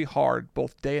working really hard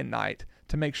both day and night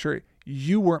to make sure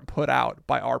you weren't put out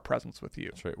by our presence with you.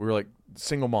 That's right. We were like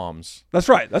single moms. That's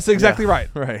right. That's exactly right.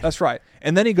 Right. That's right.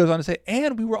 And then he goes on to say,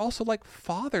 and we were also like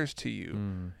fathers to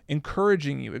you,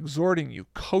 encouraging you, exhorting you,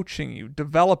 coaching you,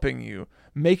 developing you,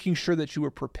 making sure that you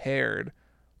were prepared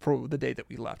for the day that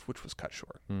we left, which was cut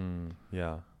short. So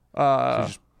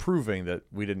just proving that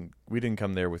we didn't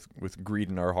come there with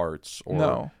greed in our hearts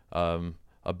or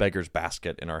a beggar's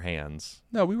basket in our hands.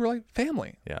 No, we were like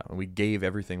family. Yeah, and we gave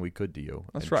everything we could to you.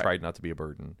 That's right. Tried not to be a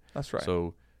burden. That's right.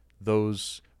 So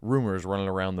those rumors running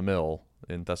around the mill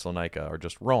in Thessalonica are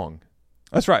just wrong.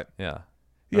 That's right. Yeah.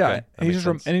 Yeah, Okay, and he's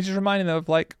just reminding them of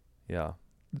like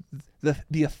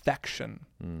the affection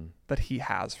that he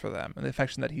has for them and the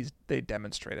affection that they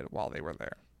demonstrated while they were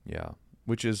there. Yeah.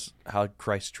 which is how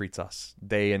Christ treats us,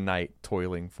 day and night,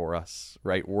 toiling for us,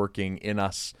 right? Working in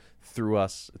us, through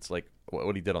us. It's like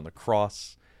what he did on the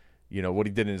cross. What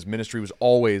he did in his ministry was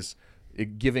always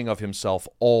giving of himself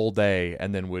all day,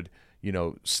 and then would,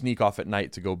 sneak off at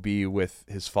night to go be with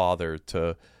his Father,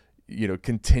 to,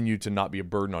 continue to not be a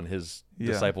burden on his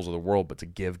disciples of the world, but to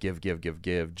give.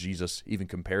 Jesus even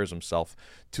compares himself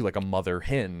to like a mother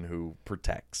hen who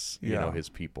protects, his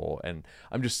people. And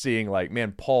I'm just seeing like,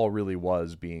 man, Paul really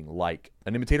was being like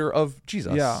an imitator of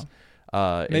Jesus. Yeah.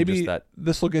 Maybe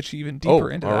this will get you even deeper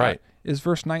into that. Right. Is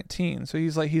verse 19. So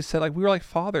he said like, we were like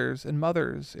fathers and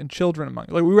mothers and children among,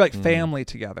 like we were like family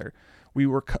together.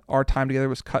 Our time together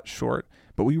was cut short,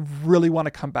 but we really want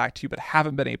to come back to you, but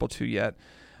haven't been able to yet.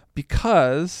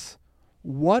 Because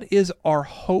what is our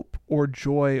hope or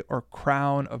joy or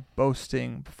crown of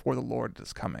boasting before the Lord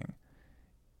is coming?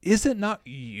 Is it not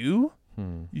you?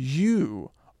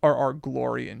 You are our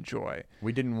glory and joy.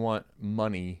 We didn't want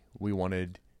money. We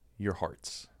wanted your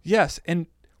hearts. Yes, and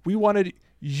we wanted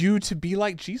you to be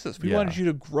like Jesus. We wanted you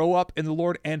to grow up in the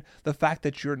Lord, and the fact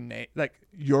that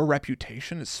your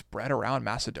reputation is spread around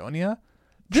Macedonia.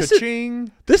 This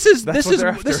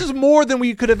is more than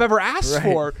we could have ever asked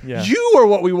for. Yeah. You are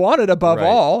what we wanted above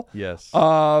all. Yes.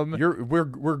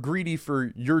 We're greedy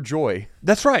for your joy.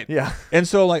 That's right. Yeah. And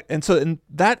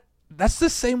that's the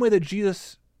same way that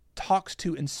Jesus talks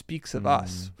to and speaks of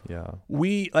us. Yeah.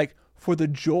 We for the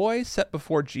joy set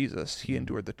before Jesus, he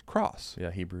endured the cross. Yeah,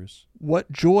 Hebrews.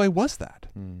 What joy was that?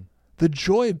 The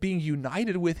joy of being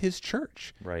united with his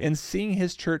church, right, and seeing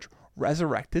his church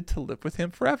resurrected to live with him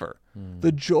forever.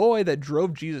 The joy that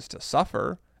drove Jesus to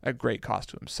suffer at great cost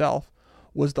to himself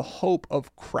was the hope of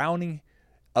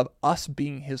us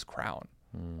being his crown,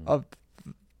 of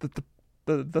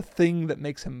the thing that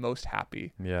makes him most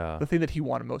happy. Yeah. The thing that he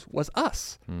wanted most was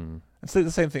us. And so the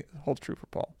same thing holds true for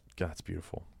Paul. God, that's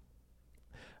beautiful.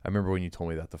 I remember when you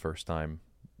told me that the first time,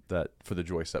 that for the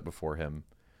joy set before him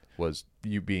was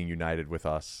you being united with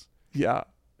us. Yeah.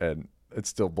 And it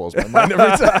still blows my mind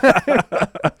every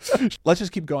time. Let's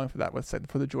just keep going for that. Let's say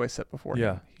for the joy set before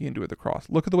him, he endured the cross.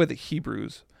 Look at the way that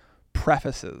Hebrews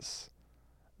prefaces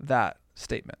that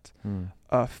statement.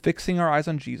 Fixing our eyes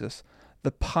on Jesus,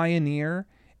 the pioneer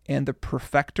and the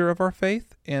perfecter of our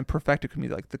faith. And perfecter could be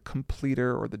like the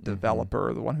completer or the developer,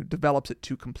 or the one who develops it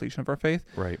to completion of our faith.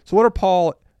 Right. So what are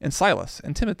Paul and Silas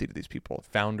and Timothy to these people?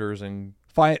 Founders and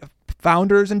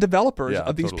developers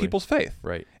of these people's faith.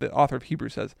 Right. The author of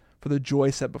Hebrews says, for the joy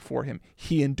set before him,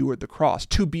 he endured the cross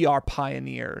to be our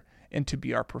pioneer and to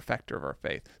be our perfecter of our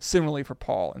faith. Similarly for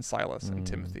Paul and Silas and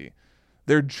Timothy,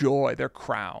 their joy, their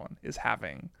crown is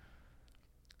having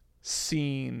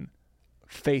seen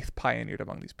faith pioneered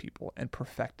among these people and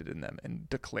perfected in them and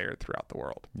declared throughout the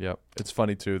world. Yep. It's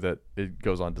funny too that it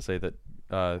goes on to say that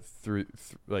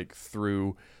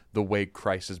through the way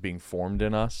Christ is being formed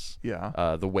in us,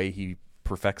 the way he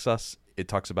perfects us, it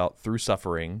talks about through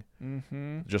suffering,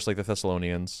 just like the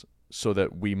Thessalonians, so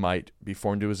that we might be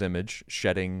formed to his image,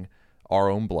 shedding our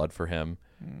own blood for him.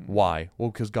 Why?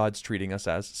 Well, because God's treating us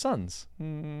as sons.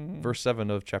 Verse 7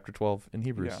 of chapter 12 in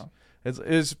Hebrews. Yeah.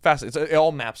 It's fascinating. It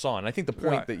all maps on. I think the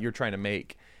point that you're trying to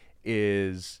make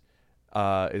is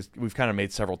we've kind of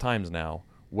made several times now,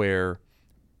 where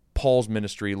Paul's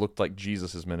ministry looked like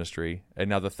Jesus' ministry, and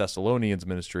now the Thessalonians'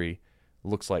 ministry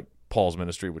looks like Paul's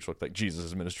ministry, which looked like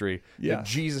Jesus' ministry. Yeah.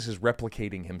 Jesus is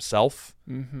replicating himself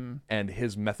and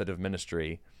his method of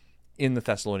ministry in the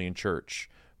Thessalonian church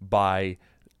by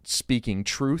speaking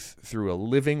truth through a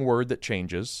living word that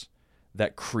changes,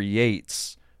 that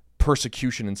creates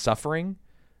persecution and suffering,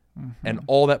 and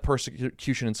all that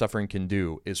persecution and suffering can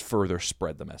do is further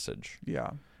spread the message.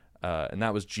 Yeah. And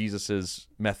that was Jesus's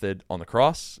method on the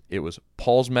cross. It was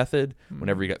Paul's method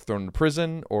whenever he got thrown into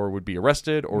prison or would be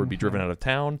arrested or would be driven out of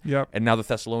town. Yep. And now the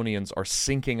Thessalonians are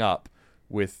syncing up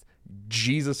with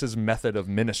Jesus's method of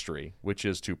ministry, which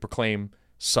is to proclaim,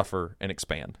 suffer, and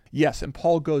expand. Yes, and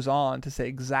Paul goes on to say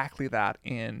exactly that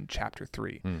in chapter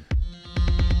 3.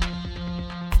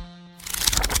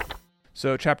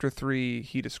 So chapter 3,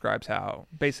 he describes how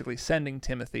basically sending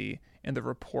Timothy and the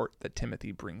report that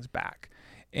Timothy brings back.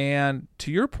 And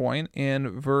to your point,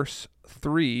 in verse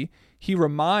 3, he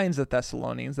reminds the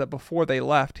Thessalonians that before they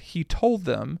left, he told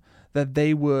them that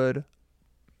they would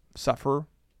suffer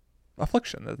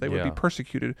affliction, that they would be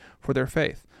persecuted for their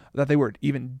faith, that they were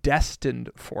even destined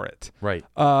for it. Right.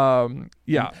 And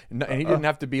he didn't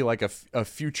have to be like a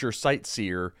future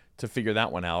sightseer to figure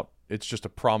that one out. It's just a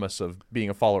promise of being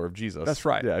a follower of Jesus. That's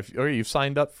right. Yeah. If you've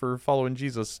signed up for following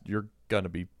Jesus, you're going to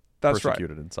be That's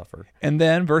persecuted and suffer. And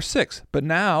then verse 6, but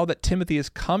now that Timothy has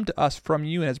come to us from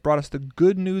you and has brought us the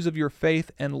good news of your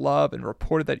faith and love and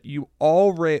reported that you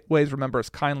always remember us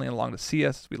kindly and long to see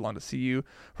us, we long to see you.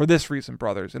 For this reason,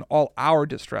 brothers, in all our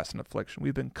distress and affliction,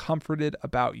 we've been comforted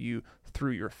about you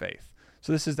through your faith.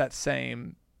 So this is that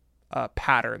same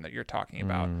pattern that you're talking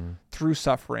about. Through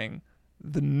suffering,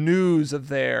 the news of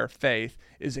their faith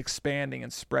is expanding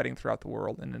and spreading throughout the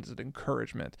world, and is an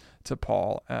encouragement to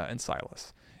Paul and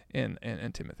Silas and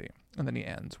Timothy. And then he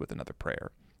ends with another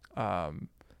prayer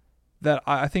that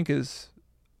I think goes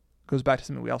back to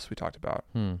something else we talked about.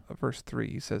 Verse 3,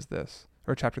 he says this,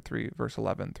 or chapter 3, verse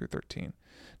 11 through 13.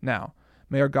 Now,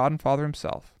 may our God and Father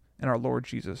himself and our Lord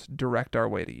Jesus direct our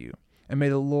way to you. And may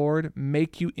the Lord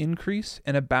make you increase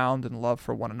and abound in love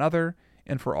for one another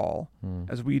and for all,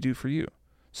 as we do for you,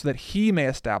 so that he may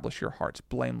establish your hearts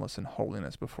blameless in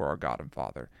holiness before our God and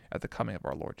Father at the coming of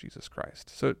our Lord Jesus Christ.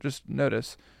 So just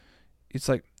notice, it's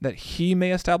like that he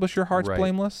may establish your hearts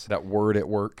blameless. That word at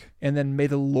work. And then may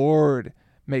the Lord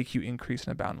make you increase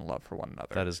and abound in love for one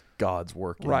another. That is God's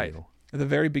work in you. At the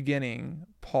very beginning,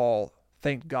 Paul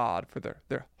thanked God for their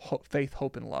faith,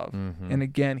 hope, and love. And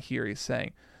again, here he's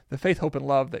saying, the faith, hope, and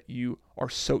love that you are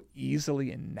so easily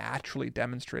and naturally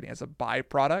demonstrating as a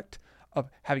byproduct of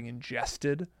having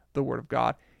ingested the Word of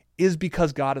God is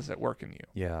because God is at work in you.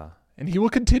 Yeah. And he will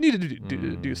continue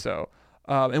to do so.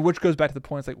 And which goes back to the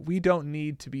point, it's like we don't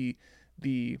need to be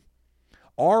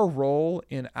our role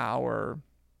in our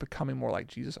becoming more like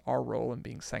Jesus, our role in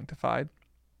being sanctified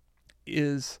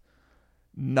is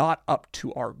not up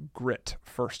to our grit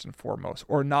first and foremost,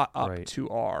 or not up to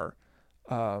our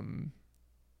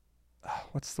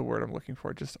what's the word I'm looking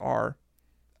for? Just our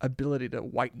ability to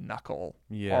white knuckle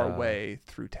our way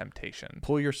through temptation.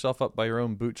 Pull yourself up by your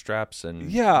own bootstraps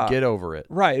and get over it.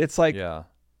 Right. It's like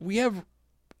we have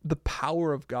the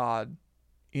power of God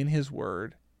in his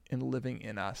word and living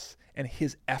in us, and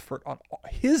his effort on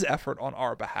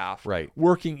our behalf,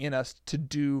 working in us to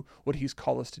do what he's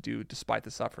called us to do despite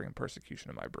the suffering and persecution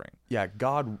it might bring. Yeah,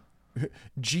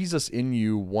 Jesus in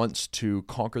you wants to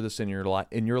conquer the sin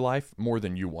in your life more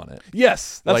than you want it.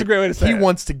 Yes, that's a great way to say it. He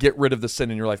wants to get rid of the sin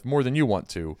in your life more than you want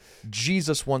to.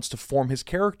 Jesus wants to form his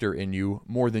character in you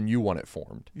more than you want it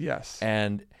formed. Yes.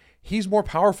 And he's more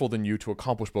powerful than you to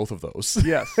accomplish both of those.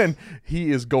 Yes. And he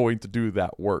is going to do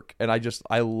that work. And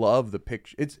I love the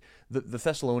picture. It's the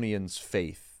Thessalonians'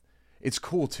 faith. It's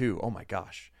cool too. Oh my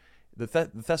gosh.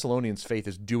 The Thessalonians' faith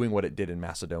is doing what it did in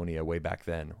Macedonia way back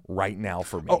then, right now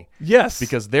for me. Oh, yes.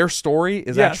 Because their story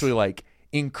is actually like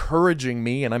encouraging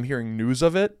me, and I'm hearing news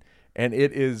of it, and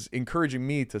it is encouraging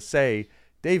me to say,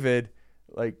 David,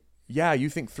 like, yeah, you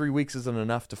think 3 weeks isn't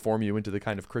enough to form you into the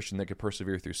kind of Christian that could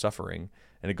persevere through suffering.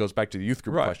 And it goes back to the youth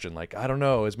group question. Like, I don't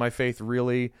know, is my faith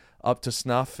really up to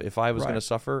snuff if I was going to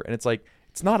suffer? And it's like,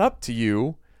 it's not up to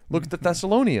you. Look at the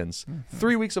Thessalonians.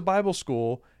 3 weeks of Bible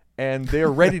school, and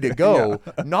they're ready to go,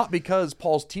 not because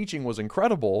Paul's teaching was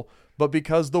incredible, but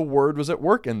because the word was at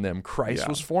work in them. Christ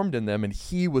was formed in them, and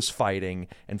he was fighting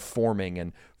and forming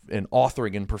and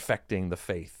authoring and perfecting the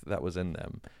faith that was in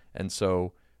them. And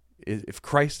so if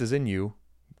Christ is in you,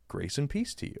 grace and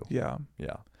peace to you. Yeah.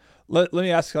 Yeah. Let me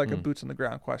ask you like a boots on the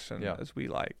ground question as we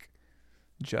like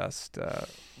just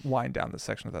wind down this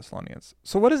section of Thessalonians.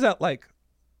 So what does that like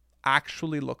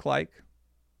actually look like?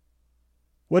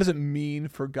 What does it mean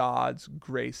for God's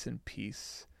grace and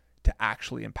peace to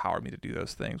actually empower me to do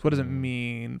those things? What does it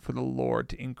mean for the Lord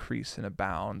to increase and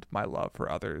abound my love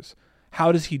for others?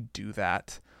 How does he do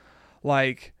that?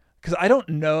 Like, because I don't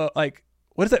know, like,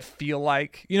 what does that feel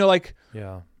like? You know, like,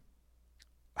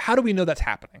 how do we know that's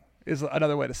happening is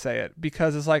another way to say it.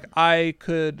 Because it's like, I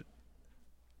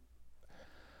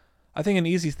think an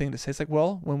easy thing to say is like,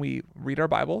 well, when we read our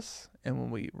Bibles and when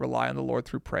we rely on the Lord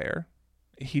through prayer,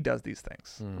 he does these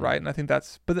things, right? And I think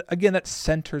but again, that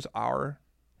centers our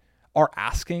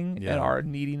asking and our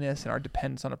neediness and our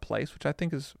dependence on a place, which I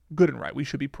think is good and right. We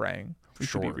should be praying. We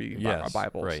should be reading our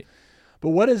Bibles. Right. But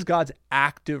what does God's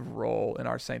active role in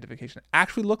our sanctification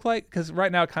actually look like? Because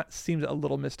right now it kind of seems a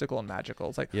little mystical and magical.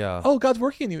 It's like, oh, God's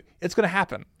working in you. It's going to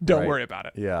happen. Don't worry about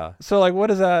it. Yeah. So like,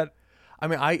 what is that? I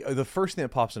mean, the first thing that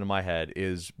pops into my head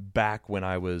is back when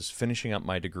I was finishing up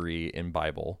my degree in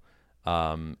Bible,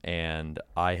 and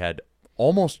I had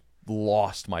almost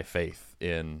lost my faith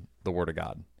in the Word of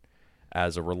God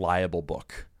as a reliable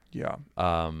book. Yeah.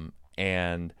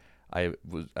 And I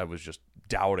was just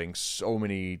doubting so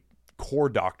many core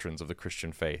doctrines of the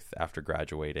Christian faith after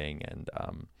graduating, and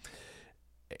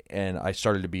I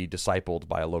started to be discipled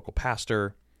by a local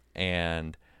pastor,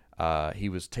 and He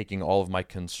was taking all of my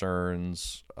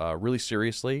concerns really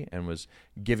seriously and was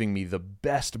giving me the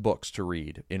best books to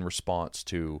read in response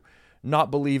to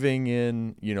not believing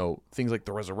in, things like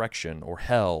the resurrection or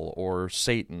hell or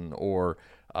Satan or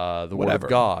the Word of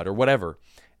God or whatever.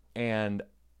 And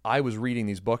I was reading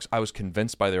these books. I was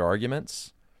convinced by their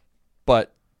arguments,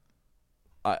 but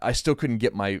I still couldn't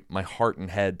get my heart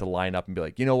and head to line up and be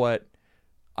like, you know what?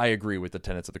 I agree with the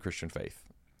tenets of the Christian faith.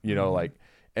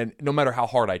 And no matter how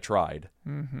hard I tried,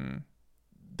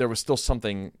 there was still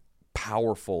something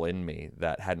powerful in me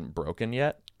that hadn't broken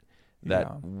yet,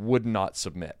 that would not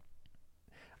submit.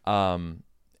 And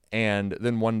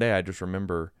then one day I just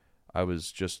remember I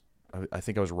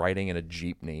think I was riding in a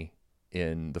jeepney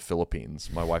in the Philippines.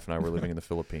 My wife and I were living in the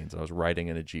Philippines, and I was riding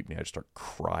in a jeepney. I just started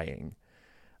crying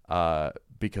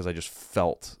because I just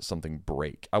felt something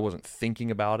break. I wasn't thinking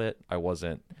about it. I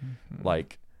wasn't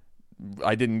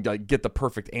I didn't get the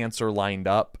perfect answer lined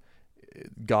up.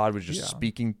 God was just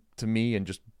speaking to me and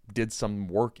just did some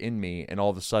work in me. And all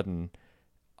of a sudden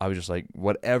I was just like,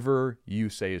 whatever you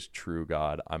say is true,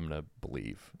 God, I'm going to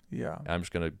believe. Yeah. I'm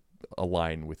just going to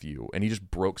align with you. And he just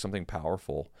broke something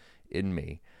powerful in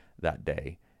me that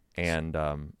day. And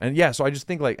so I just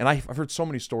think and I've heard so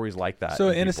many stories like that. So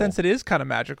in a sense, it is kind of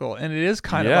magical, and it is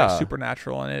kind of like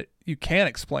supernatural, and you can't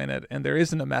explain it, and there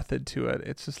isn't a method to it.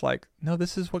 It's just like, no,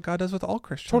 this is what God does with all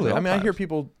Christians. Totally. I mean, I hear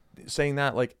people saying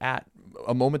that at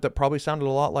a moment that probably sounded a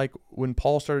lot like when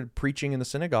Paul started preaching in the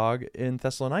synagogue in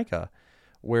Thessalonica,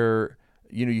 where,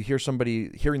 you hear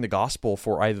somebody hearing the gospel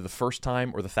for either the first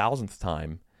time or the 1,000th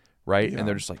time, right? Yeah. And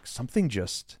they're just like, something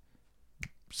just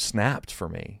snapped for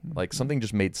me. Like something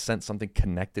just made sense, something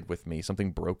connected with me,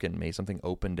 something broke in me, something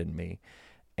opened in me,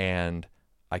 and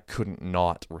I couldn't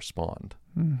not respond.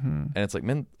 And it's like,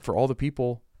 man, for all the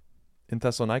people in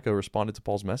Thessalonica who responded to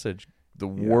Paul's message, the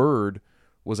word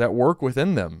was at work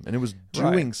within them, and it was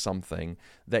doing something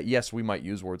that, yes, we might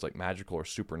use words like magical or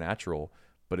supernatural,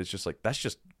 but it's just like, that's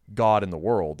just God in the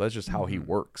world. That's just how he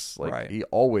works. He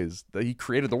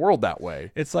created the world that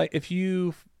way. It's like, if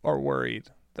you are worried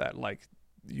that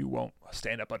you won't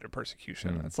stand up under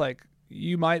persecution. It's like,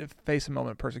 you might face a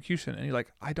moment of persecution and you're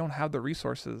like, I don't have the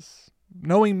resources.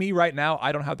 Knowing me right now,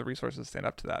 I don't have the resources to stand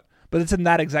up to that. But it's in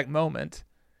that exact moment,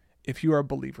 if you are a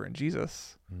believer in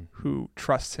Jesus, who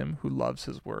trusts him, who loves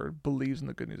his word, believes in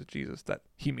the good news of Jesus, that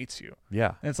he meets you.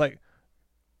 Yeah. And it's like,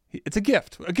 it's a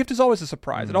gift. A gift is always a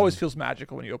surprise. It always feels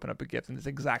magical when you open up a gift and it's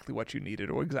exactly what you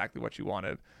needed or exactly what you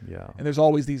wanted. Yeah. And there's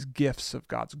always these gifts of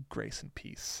God's grace and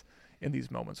peace in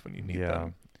these moments when you need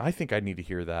them. I think I need to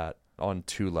hear that on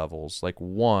two levels.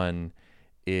 One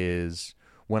is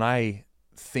when I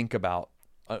think about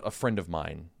a friend of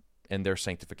mine and their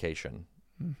sanctification,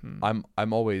 I'm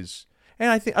always, and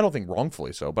I don't think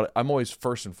wrongfully so, but I'm always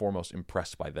first and foremost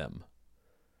impressed by them.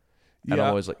 And I'm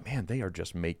always like, man, they are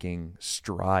just making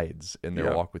strides in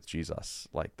their walk with Jesus.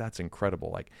 That's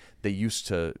incredible. They used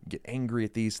to get angry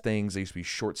at these things. They used to be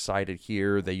short-sighted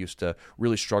here. They used to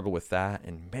really struggle with that.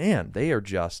 And man, they are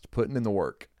just putting in the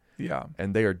work. Yeah.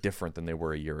 And they are different than they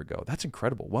were a year ago. That's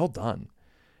incredible. Well done.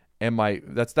 And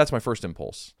that's my first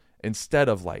impulse. Instead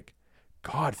of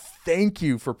God, thank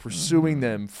you for pursuing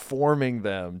them, forming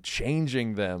them,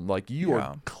 changing them. You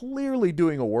are clearly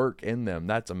doing a work in them.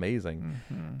 That's amazing.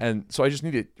 And so I just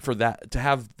needed to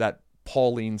have that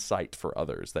Pauline sight for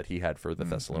others that he had for the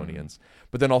Thessalonians,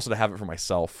 but then also to have it for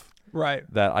myself. Right.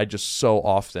 That I just so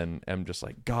often am just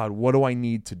like, God, what do I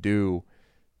need to do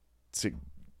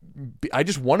I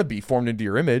just want to be formed into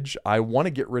your image. I want to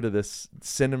get rid of this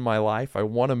sin in my life. I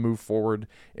want to move forward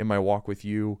in my walk with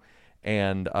you.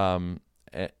 And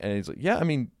he's like, yeah, I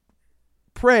mean,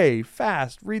 pray,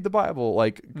 fast, read the Bible,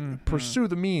 pursue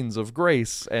the means of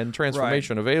grace and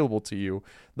transformation available to you.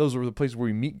 Those are the places where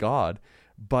we meet God.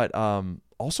 But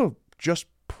also just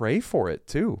pray for it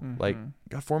too.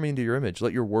 God, form me into your image.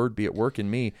 Let your word be at work in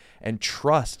me, and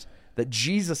trust that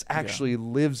Jesus actually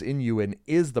lives in you and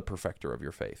is the perfecter of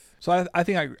your faith. So I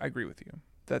think I agree with you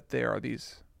that there are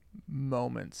these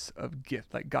moments of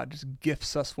gift, God just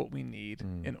gifts us what we need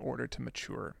in order to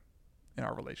mature in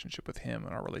our relationship with him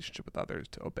and our relationship with others,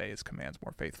 to obey his commands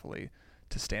more faithfully,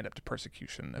 to stand up to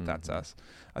persecution if that's us.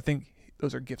 I think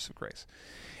those are gifts of grace.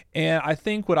 And I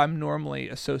think what I'm normally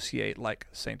associate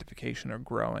sanctification or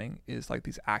growing is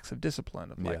these acts of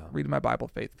discipline of reading my Bible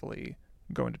faithfully,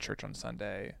 going to church on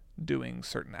Sunday, doing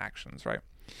certain actions, right?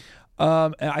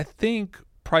 And I think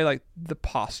probably the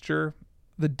posture,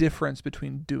 the difference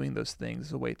between doing those things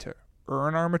is a way to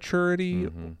earn our maturity,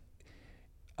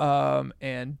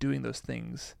 and doing those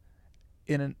things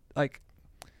in an I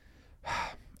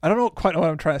don't know quite know what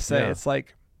I'm trying to say. It's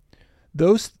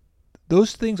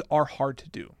those things are hard to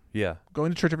do. Yeah.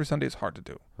 Going to church every Sunday is hard to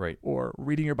do. Right. Or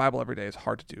reading your Bible every day is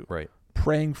hard to do. Right.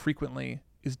 Praying frequently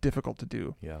is difficult to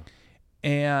do. Yeah.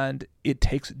 And it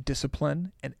takes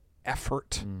discipline and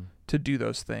effort to do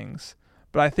those things.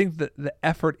 But I think that the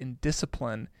effort in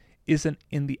discipline isn't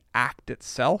in the act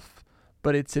itself,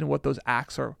 but it's in what those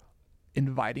acts are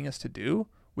inviting us to do,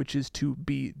 which is to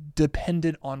be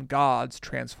dependent on God's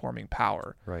transforming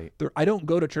power. Right. I don't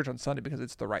go to church on Sunday because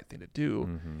it's the right thing to do.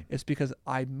 Mm-hmm. It's because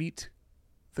I meet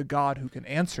the God who can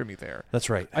answer me there. That's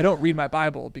right. I don't read my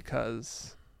Bible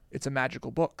because it's a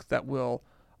magical book that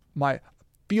my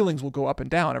feelings will go up and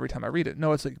down every time I read it.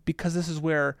 No, it's like, because this is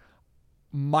where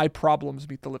my problems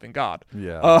meet the living God.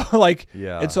 Yeah.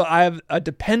 And so I have a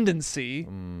dependency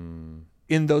in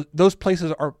those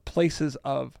places are places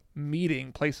of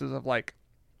meeting, places of like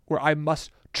where I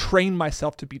must train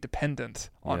myself to be dependent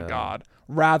on God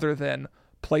rather than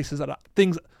places that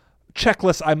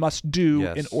checklists I must do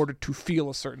in order to feel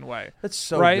a certain way. That's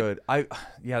so good.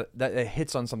 That it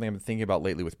hits on something I've been thinking about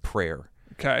lately with prayer.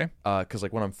 Okay. Because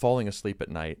like when I'm falling asleep at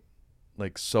night,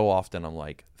 like so often I'm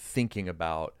like thinking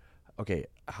about, okay,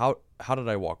 how did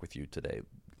I walk with you today,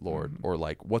 Lord? Or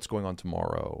like what's going on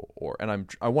tomorrow? And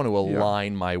I want to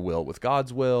align my will with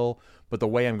God's will, but the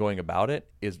way I'm going about it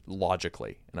is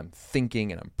logically, and I'm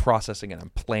thinking and I'm processing and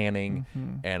I'm planning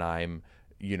and I'm,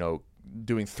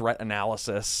 doing threat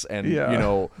analysis and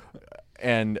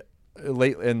and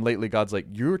lately God's like,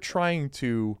 you're trying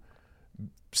to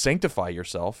sanctify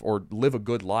yourself or live a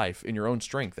good life in your own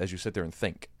strength as you sit there and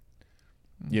think.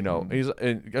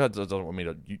 And God doesn't want me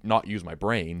to not use my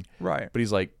brain, right? But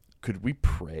he's like, could we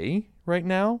pray right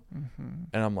now? And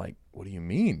I'm like, what do you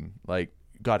mean? Like,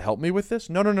 God, help me with this?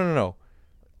 No.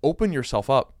 Open yourself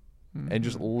up and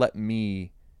just let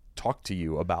me talk to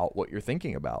you about what you're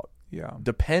thinking about. Yeah.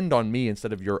 Depend on me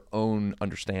instead of your own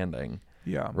understanding.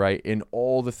 Yeah. Right. In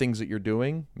all the things that you're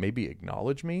doing, maybe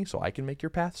acknowledge me so I can make your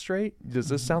path straight. Does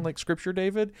this sound like scripture,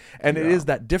 David? And it is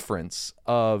that difference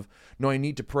of, no, I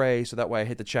need to pray so that way I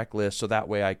hit the checklist, so that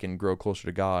way I can grow closer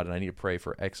to God, and I need to pray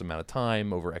for X amount of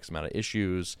time over X amount of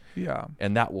issues. Yeah.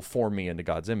 And that will form me into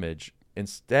God's image.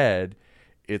 Instead,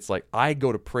 it's like I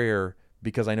go to prayer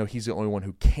because I know he's the only one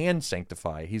who can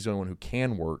sanctify. He's the only one who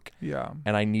can work. Yeah.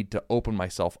 And I need to open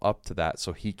myself up to that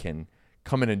so he can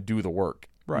come in and do the work.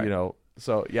 Right.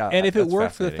 So, yeah. And if it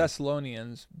worked for the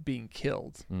Thessalonians being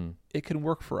killed, it can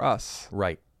work for us.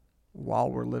 Right.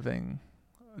 While we're working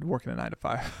a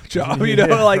 9-to-5 job.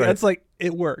 That's like,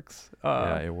 it works.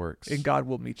 It works. And God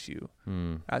will meet you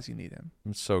as you need him.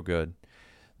 It's so good.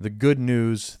 The good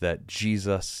news that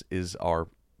Jesus is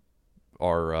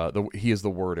he is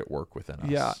the word at work within us.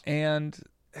 Yeah. And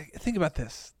think about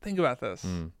this.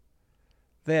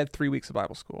 They had 3 weeks of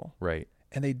Bible school. Right.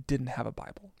 And they didn't have a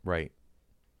Bible. Right.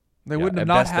 They wouldn't have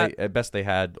not had... At best, they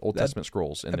had Old Testament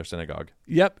scrolls in their synagogue.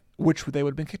 Yep, which they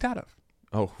would have been kicked out of.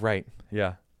 Oh, right.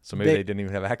 Yeah. So maybe they didn't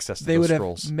even have access to those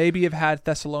scrolls. They would maybe have had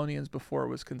Thessalonians before it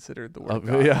was considered the Word of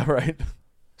God. Yeah, right.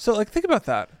 So, think about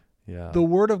that. Yeah. The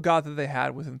Word of God that they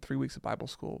had within 3 weeks of Bible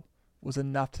school was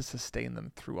enough to sustain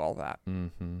them through all that.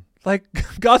 Mm-hmm.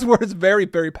 God's Word is very,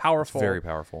 very powerful. It's very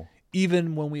powerful.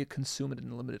 Even when we consume it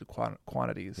in limited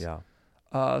quantities. Yeah.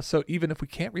 So even if we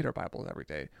can't read our Bibles every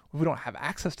day, if we don't have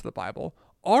access to the Bible,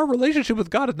 our relationship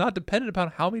with God is not dependent upon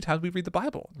how many times we read the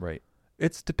Bible. Right.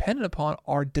 It's dependent upon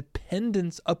our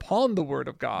dependence upon the Word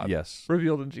of God. Yes.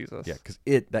 Revealed in Jesus. Yeah, because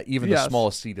the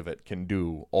smallest seed of it can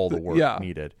do all the work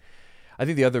needed. I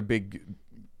think the other big,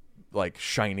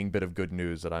 shining bit of good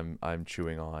news that I'm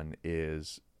chewing on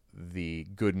is the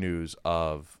good news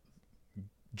of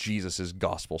Jesus's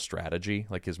gospel strategy,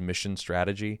 his mission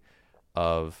strategy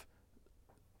of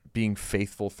being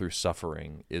faithful through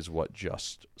suffering is what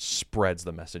just spreads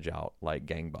the message out like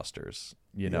gangbusters,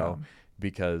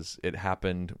 because it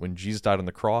happened when Jesus died on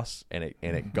the cross and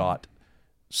it got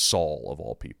Saul of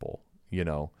all people,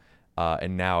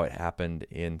 and now it happened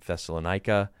in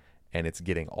Thessalonica and it's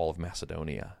getting all of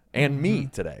Macedonia and me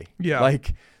today. Yeah.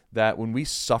 That when we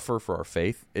suffer for our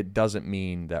faith, it doesn't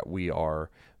mean that we are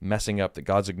messing up, that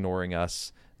God's ignoring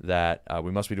us, that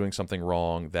we must be doing something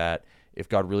wrong, that if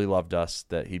God really loved us,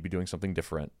 that he'd be doing something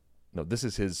different. No, this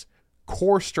is his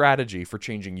core strategy for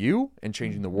changing you and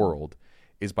changing the world,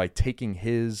 is by taking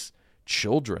his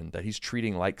children that he's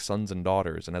treating like sons and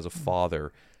daughters, and as a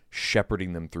father,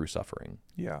 shepherding them through suffering.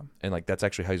 Yeah. And that's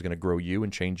actually how he's going to grow you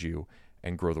and change you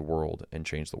and grow the world and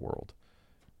change the world.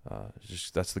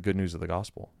 That's the good news of the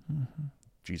gospel. Mm-hmm.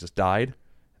 Jesus died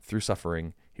through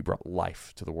suffering. He brought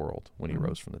life to the world when he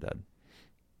rose from the dead.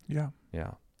 Yeah.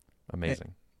 Yeah.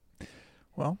 Amazing.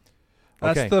 Well,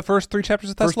 That's Okay. the first 3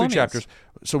 chapters of First 3 Thessalonians. chapters.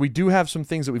 So we do have some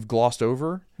things that we've glossed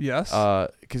over. Yes.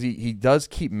 Because he does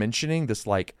keep mentioning this,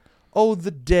 like, oh,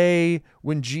 the day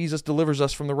when Jesus delivers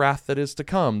us from the wrath that is to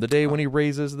come, the day when he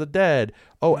raises the dead.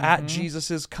 Oh, at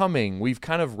Jesus' coming. We've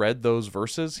kind of read those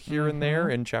verses here and there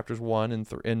in chapters 1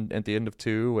 and at the end of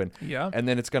 2. And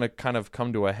then it's going to kind of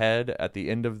come to a head at the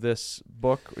end of this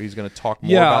book. He's going to talk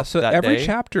more about so that every day.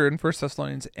 chapter in 1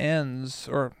 Thessalonians ends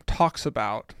or talks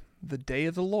about the day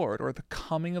of the Lord, or the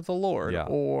coming of the Lord,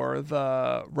 or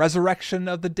the resurrection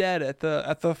of the dead at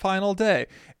the final day,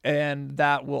 and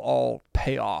that will all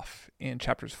pay off in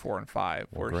chapters 4 and 5,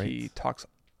 where he talks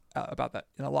about that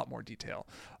in a lot more detail.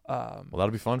 Well, that'll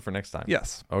be fun for next time.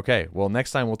 Yes. Okay. Well, next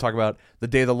time we'll talk about the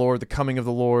day of the Lord, the coming of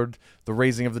the Lord, the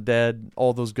raising of the dead,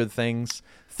 all those good things.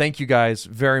 Thank you guys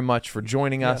very much for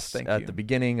joining us at the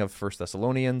beginning of 1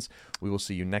 Thessalonians. We will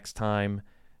see you next time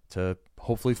to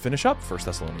hopefully finish up 1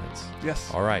 Thessalonians. Yes.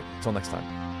 All right. Until next time.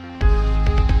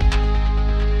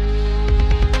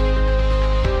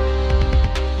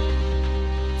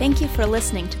 Thank you for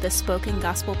listening to the Spoken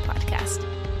Gospel Podcast.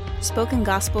 Spoken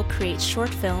Gospel creates short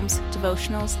films,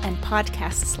 devotionals, and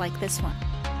podcasts like this one.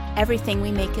 Everything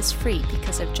we make is free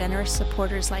because of generous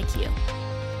supporters like you.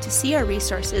 To see our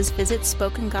resources, visit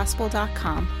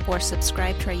spokengospel.com or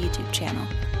subscribe to our YouTube channel.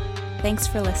 Thanks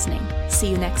for listening. See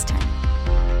you next time.